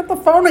 Just pick up the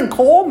phone and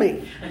call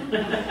me.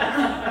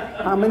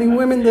 How many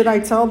women did I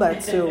tell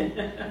that to?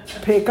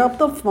 Pick up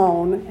the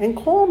phone and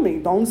call me.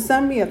 Don't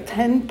send me a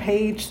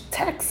 10-page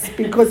text,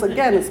 because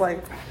again, it's like...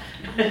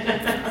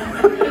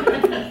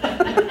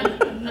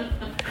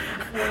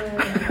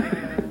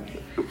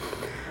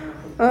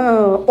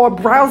 or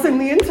browsing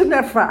the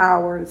internet for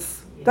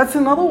hours. That's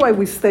another way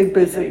we stay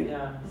busy.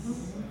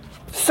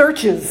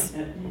 Searches.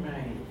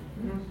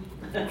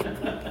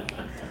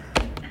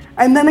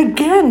 And then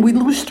again, we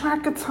lose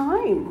track of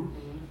time.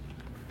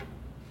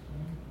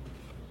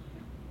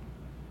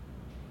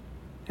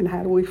 And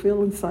how do we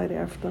feel inside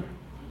after?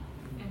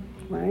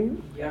 Right?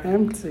 Yep.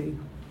 Empty.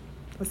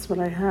 That's what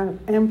I have.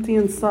 Empty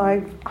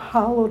inside,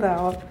 hollowed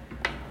out.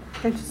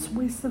 I just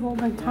wasted all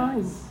my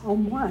time. Yes.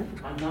 On what?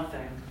 On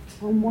nothing.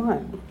 On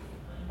what?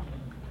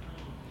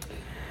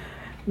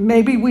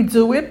 Maybe we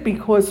do it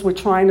because we're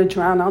trying to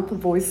drown out the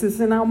voices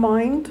in our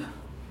mind.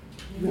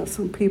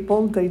 Some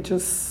people, they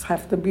just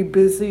have to be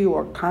busy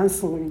or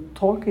constantly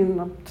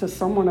talking to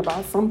someone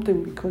about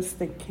something because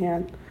they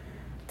can't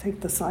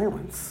take the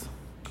silence.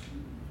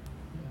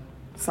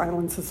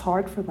 Silence is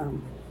hard for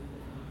them.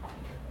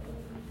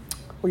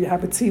 Or you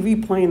have a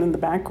TV playing in the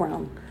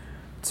background,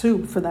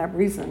 too, for that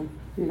reason.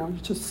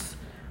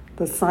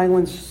 The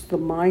silence, the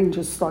mind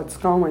just starts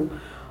going.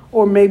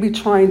 Or maybe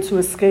trying to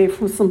escape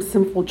from some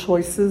sinful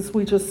choices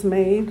we just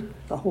made.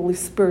 The Holy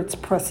Spirit's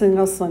pressing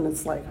us, and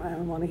it's like, I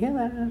don't want to hear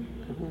that. I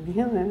don't want to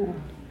hear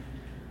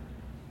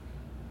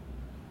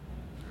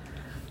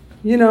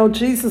that.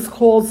 Jesus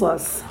calls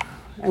us.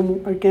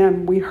 And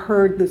again, we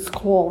heard this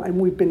call, and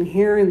we've been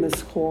hearing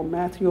this call,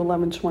 Matthew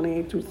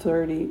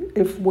 11:28-30.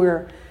 If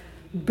we're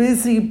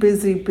busy,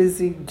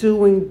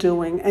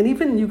 doing, and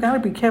even you got to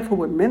be careful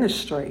with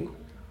ministry.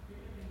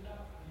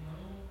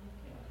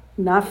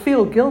 Not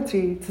feel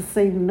guilty to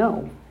say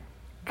no.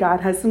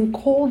 God hasn't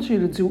called you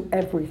to do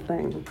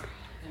everything.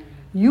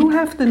 You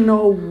have to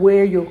know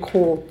where you're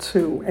called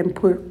to and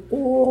put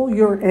all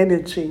your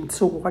energy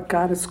to what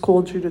God has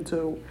called you to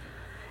do.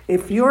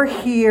 If you're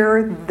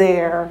here,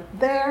 there,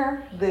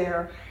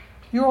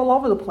 you're all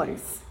over the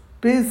place.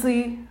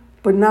 Busy,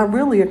 but not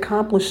really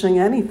accomplishing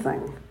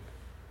anything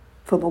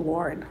for the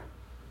Lord.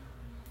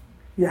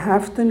 You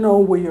have to know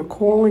where your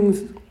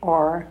callings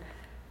are,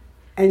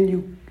 and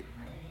you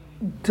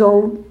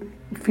don't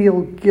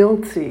feel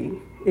guilty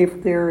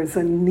if there is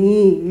a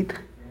need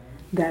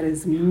that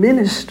is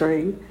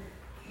ministry,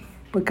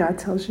 but God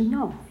tells you,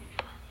 no,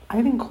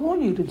 I didn't call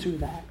you to do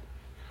that.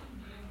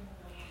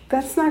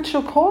 That's not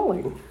your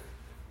calling.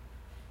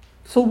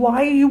 So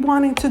why are you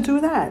wanting to do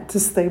that? To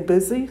stay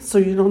busy so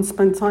you don't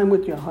spend time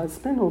with your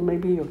husband or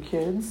maybe your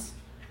kids?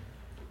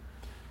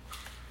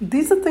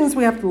 These are things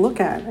we have to look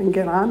at and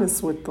get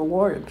honest with the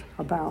Lord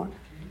about.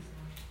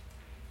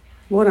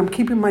 Lord, I'm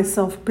keeping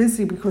myself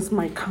busy because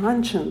my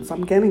conscience,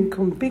 I'm getting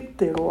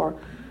convicted, or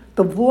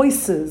the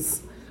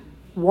voices.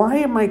 Why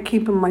am I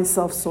keeping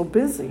myself so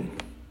busy?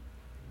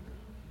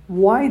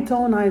 Why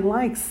don't I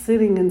like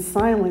sitting in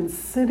silence,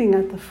 sitting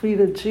at the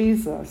feet of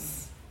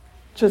Jesus,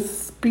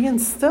 just being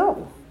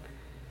still?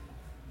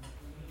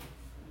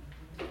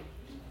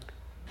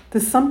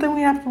 There's something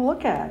we have to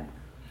look at,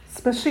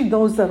 especially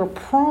those that are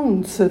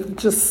prone to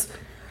just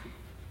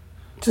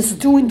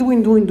doing.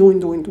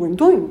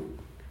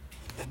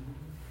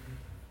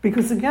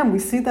 Because again, we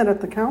see that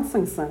at the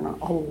counseling center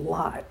a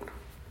lot.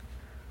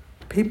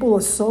 People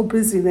are so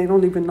busy they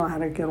don't even know how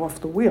to get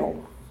off the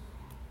wheel.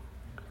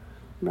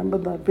 Remember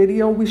the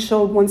video we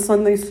showed one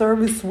Sunday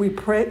service? We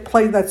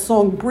played that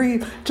song,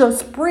 Breathe,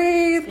 just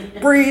breathe,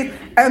 breathe.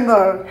 And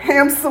the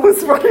hamster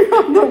was running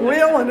on the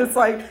wheel. And it's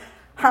like,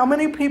 how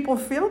many people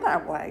feel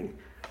that way?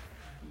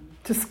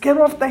 Just get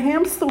off the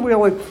hamster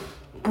wheel and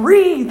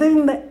breathe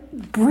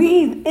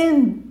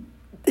in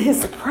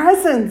his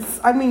presence.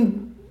 I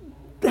mean,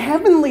 the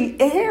heavenly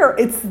air,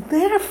 it's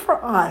there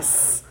for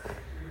us.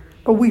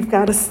 But we've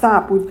got to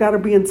stop. We've got to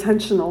be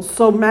intentional.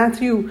 So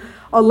Matthew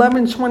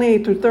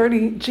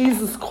 11:28-30,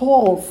 Jesus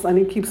calls, and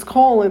he keeps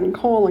calling and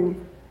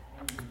calling.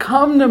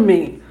 Come to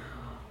me,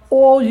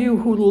 all you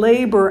who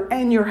labor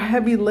and you're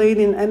heavy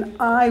laden, and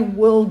I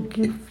will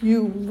give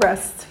you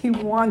rest. He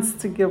wants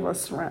to give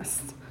us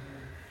rest.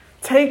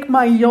 Take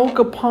my yoke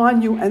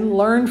upon you and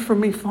learn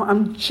from me, for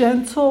I'm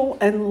gentle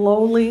and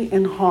lowly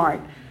in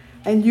heart,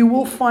 and you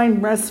will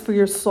find rest for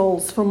your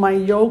souls. For my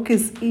yoke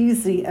is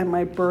easy and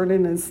my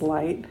burden is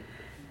light.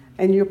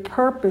 And your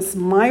purpose,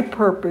 my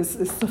purpose,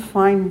 is to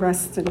find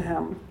rest in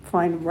him.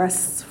 Find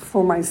rest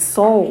for my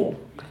soul,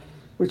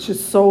 which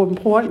is so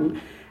important.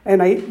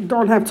 And I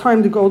don't have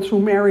time to go through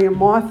Mary and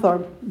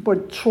Martha,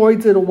 but Troy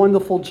did a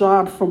wonderful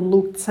job from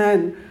Luke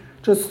 10,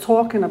 just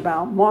talking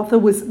about. Martha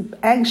was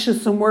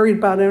anxious and worried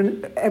about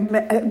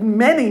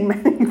many,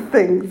 many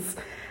things.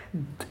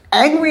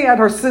 Angry at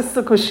her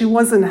sister because she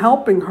wasn't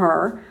helping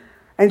her.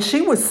 And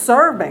she was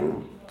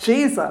serving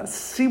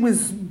Jesus. She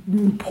was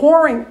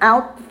pouring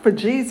out for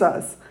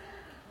Jesus.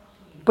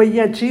 But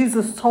yet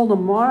Jesus told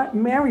her,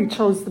 Mary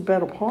chose the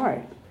better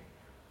part.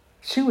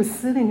 She was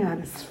sitting at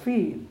his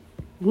feet,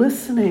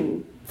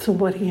 listening to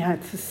what he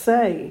had to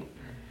say.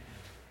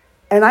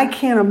 And I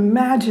can't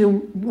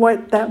imagine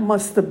what that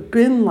must have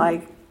been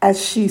like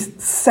as she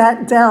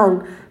sat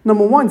down.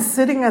 Number one,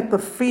 sitting at the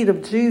feet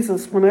of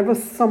Jesus, whenever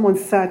someone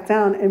sat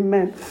down, it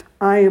meant,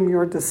 I am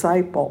your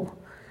disciple.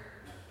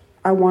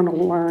 I want to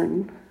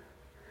learn.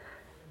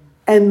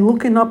 And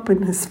looking up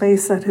in his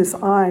face at his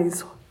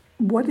eyes,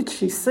 what did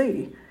she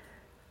see?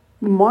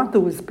 Martha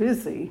was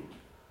busy.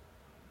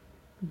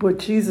 But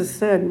Jesus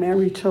said,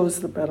 Mary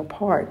chose the better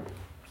part.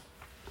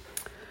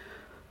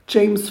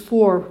 James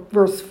 4,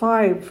 verse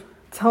 5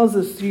 tells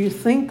us, do you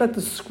think that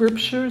the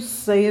scriptures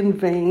say in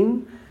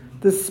vain,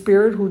 the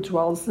Spirit who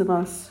dwells in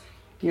us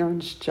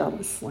yearns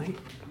jealously?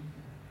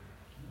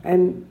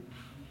 And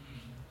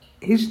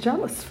he's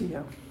jealous for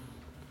you.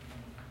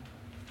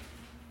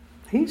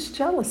 He's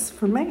jealous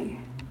for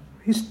me.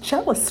 He's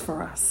jealous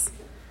for us.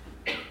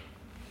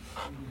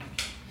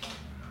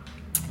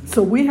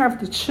 So we have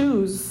to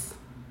choose,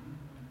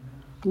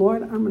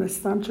 Lord, I'm going to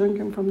stop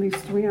drinking from these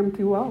 3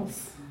 empty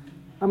wells.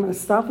 I'm going to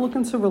stop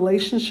looking to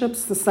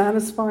relationships to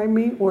satisfy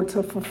me or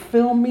to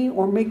fulfill me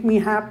or make me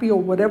happy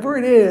or whatever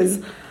it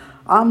is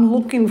I'm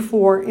looking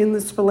for in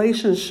this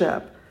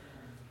relationship.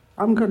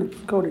 I'm going to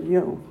go to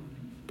you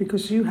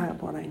because you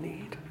have what I need.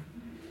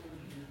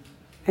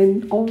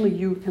 And only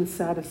you can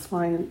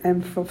satisfy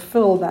and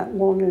fulfill that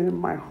longing in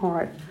my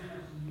heart.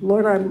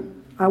 Lord,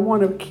 I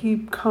want to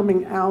keep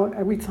coming out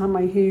every time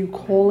I hear you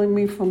calling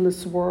me from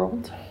this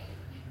world,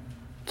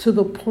 to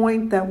the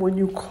point that when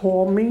you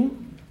call me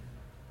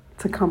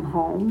to come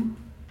home,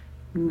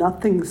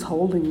 nothing's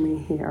holding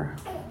me here.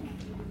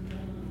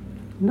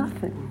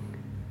 Nothing.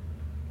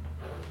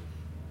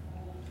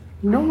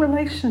 No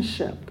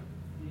relationship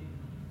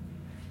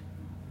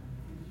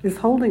is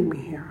holding me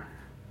here.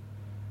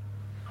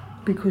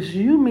 Because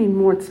you mean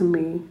more to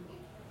me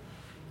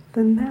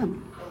than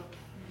them.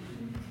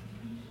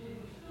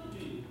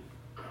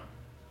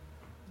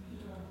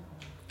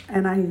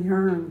 And I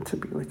yearn to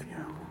be with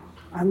you.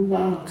 I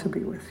long to be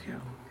with you.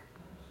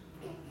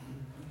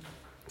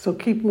 So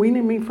keep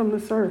weaning me from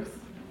this earth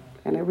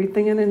and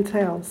everything it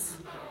entails.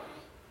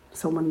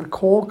 So when the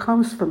call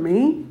comes for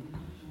me,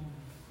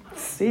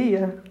 see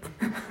ya.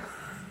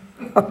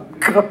 I'm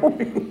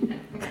going.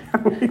 How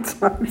many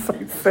times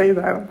I say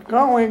that? I'm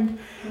going.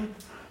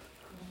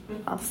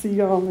 I'll see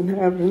y'all in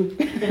heaven.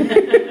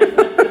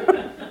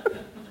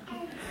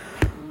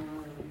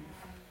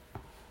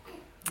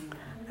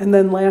 And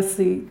then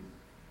lastly,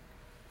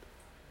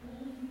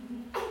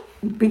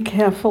 be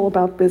careful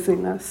about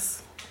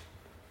busyness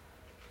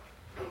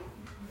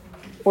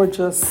or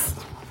just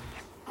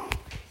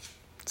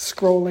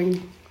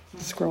scrolling.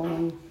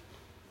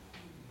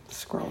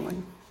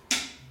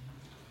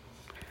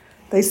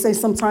 They say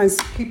sometimes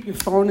keep your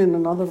phone in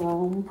another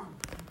room.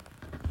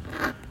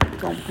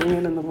 Don't bring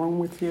it in the room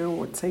with you,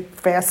 or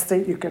fast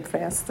it. You can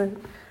fast it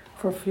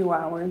for a few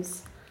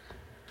hours.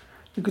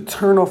 You could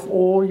turn off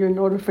all your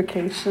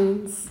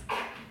notifications.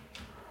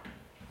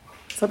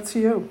 It's up to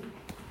you.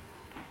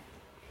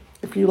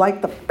 If you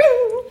like the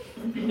ping,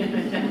 ping,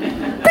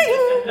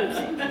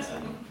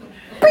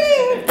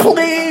 ping,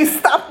 please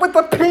stop with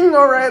the ping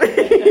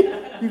already.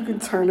 You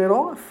can turn it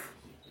off.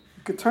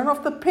 You can turn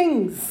off the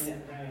pings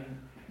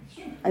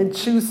and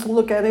choose to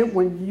look at it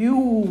when you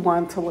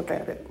want to look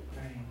at it.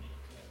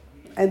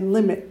 And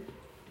limit.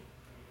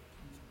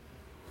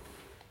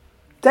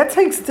 That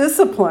takes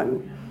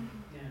discipline.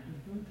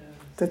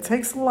 That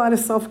takes a lot of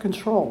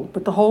self-control.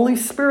 But the Holy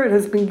Spirit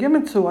has been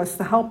given to us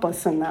to help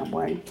us in that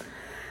way.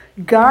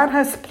 God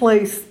has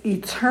placed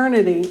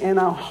eternity in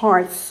our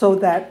hearts so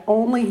that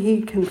only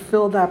He can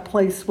fill that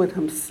place with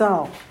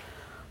Himself.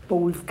 But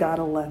we've got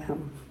to let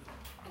Him.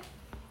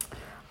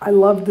 I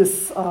love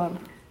this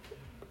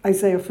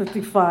Isaiah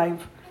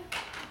 55,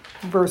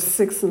 verse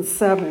 6 and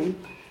 7.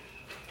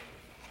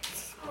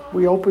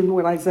 We opened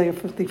with Isaiah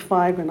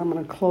 55, and I'm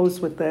going to close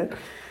with that.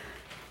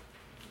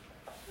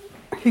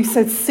 He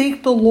said,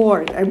 seek the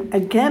Lord. And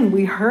again,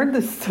 we heard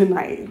this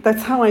tonight.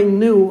 That's how I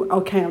knew,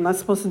 okay, I'm not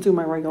supposed to do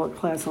my regular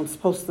class. I'm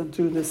supposed to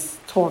do this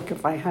talk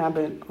if I have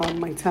it on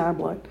my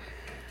tablet.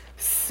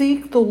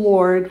 Seek the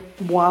Lord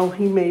while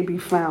He may be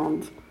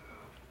found.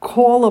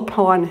 Call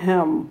upon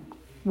Him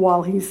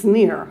while He's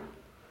near.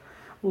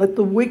 Let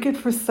the wicked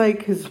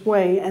forsake his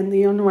way and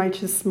the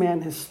unrighteous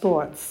man his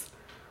thoughts.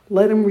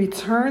 Let him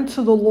return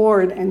to the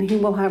Lord, and He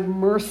will have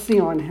mercy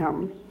on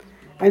him,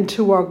 and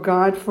to our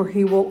God, for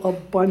He will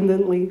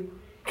abundantly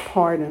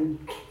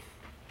pardon.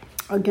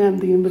 Again,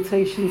 the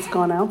invitation's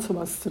gone out to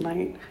us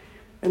tonight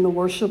in the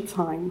worship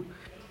time.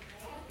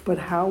 But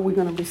how are we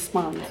going to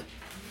respond?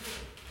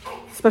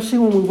 Especially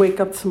when we wake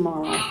up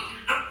tomorrow.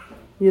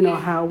 You know,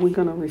 how are we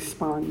going to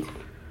respond?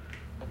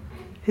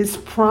 His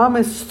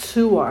promise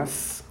to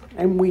us,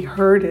 and we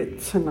heard it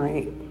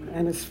tonight,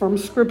 and it's from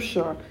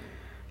Scripture.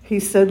 He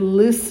said,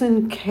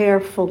 listen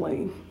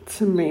carefully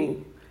to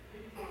me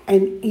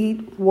and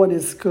eat what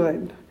is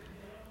good,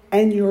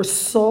 and your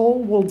soul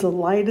will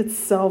delight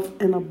itself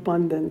in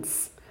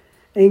abundance.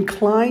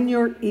 Incline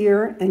your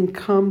ear and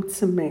come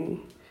to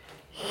me.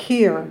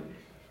 Hear,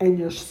 and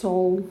your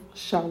soul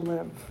shall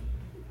live.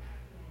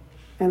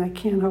 And I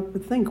can't help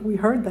but think we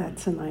heard that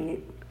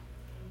tonight.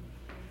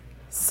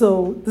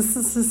 So this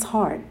is His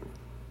heart.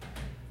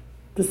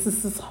 This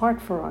is His heart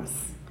for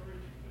us.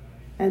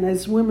 And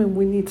as women,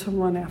 we need to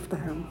run after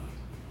Him.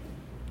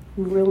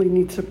 We really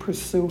need to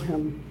pursue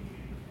Him.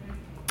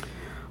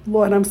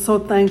 Lord, I'm so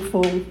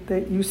thankful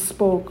that You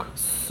spoke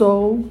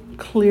so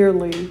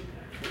clearly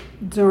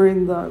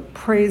during the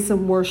praise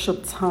and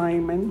worship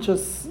time and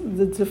just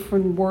the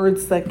different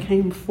words that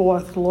came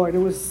forth, Lord. It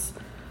was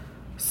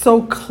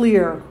so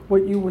clear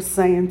what You were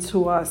saying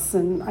to us.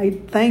 And I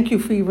thank You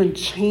for even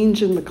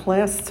changing the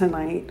class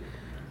tonight.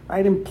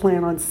 I didn't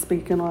plan on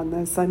speaking on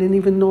this. I didn't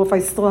even know if I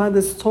still had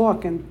this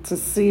talk, and to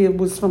see it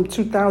was from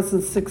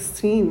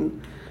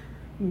 2016.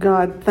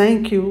 God,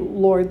 thank You,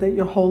 Lord, that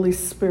Your Holy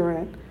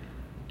Spirit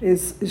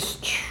is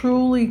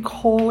truly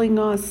calling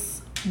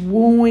us,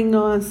 wooing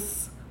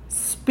us,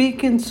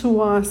 speaking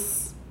to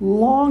us,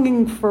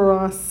 longing for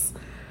us.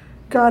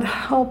 God,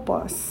 help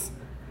us.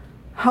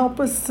 Help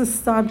us to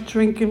stop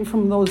drinking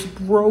from those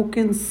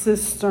broken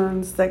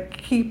cisterns that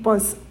keep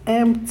us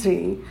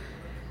empty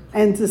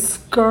and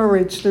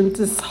discouraged and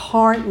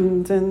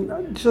disheartened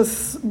and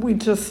just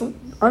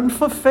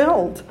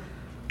unfulfilled.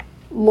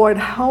 Lord,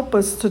 help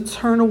us to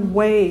turn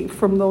away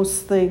from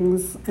those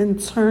things and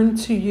turn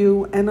to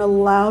You and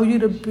allow You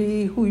to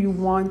be who You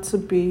want to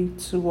be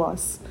to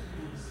us.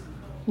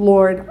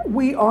 Lord,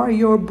 we are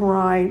Your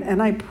bride,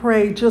 and I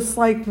pray just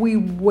like we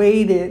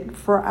waited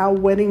for our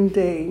wedding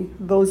day,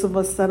 those of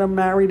us that are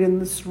married in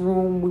this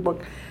room, we were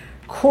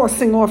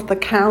crossing off the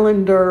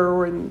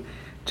calendar and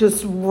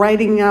just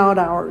writing out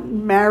our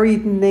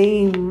married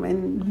name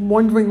and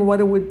wondering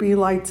what it would be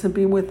like to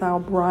be with our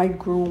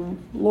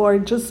bridegroom.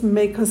 Lord, just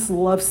make us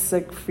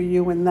lovesick for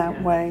You in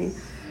that way.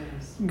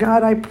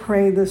 God, I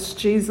pray this,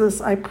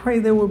 Jesus. I pray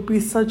there would be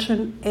such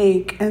an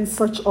ache and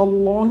such a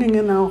longing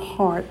in our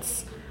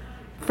hearts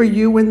for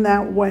You in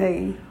that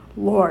way,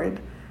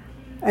 Lord,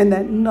 and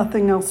that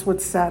nothing else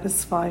would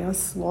satisfy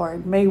us,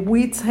 Lord. May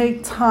we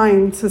take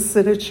time to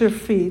sit at Your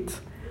feet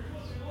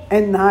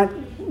and not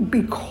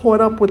be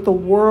caught up with the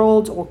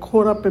world or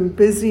caught up in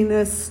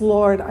busyness,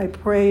 Lord. I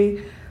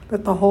pray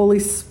that the Holy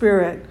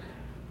Spirit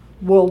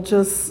will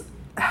just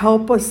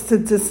help us to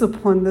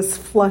discipline this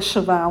flesh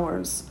of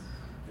ours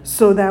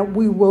so that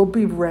we will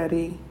be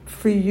ready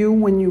for You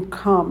when You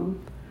come.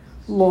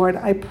 Lord,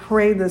 I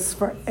pray this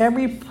for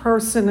every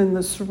person in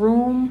this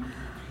room.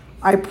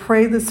 I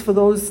pray this for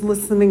those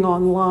listening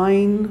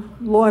online.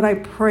 Lord, I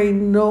pray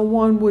no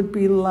one would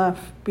be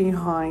left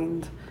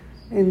behind.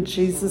 In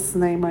Jesus'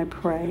 name I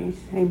pray.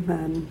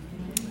 Amen.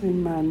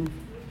 Amen.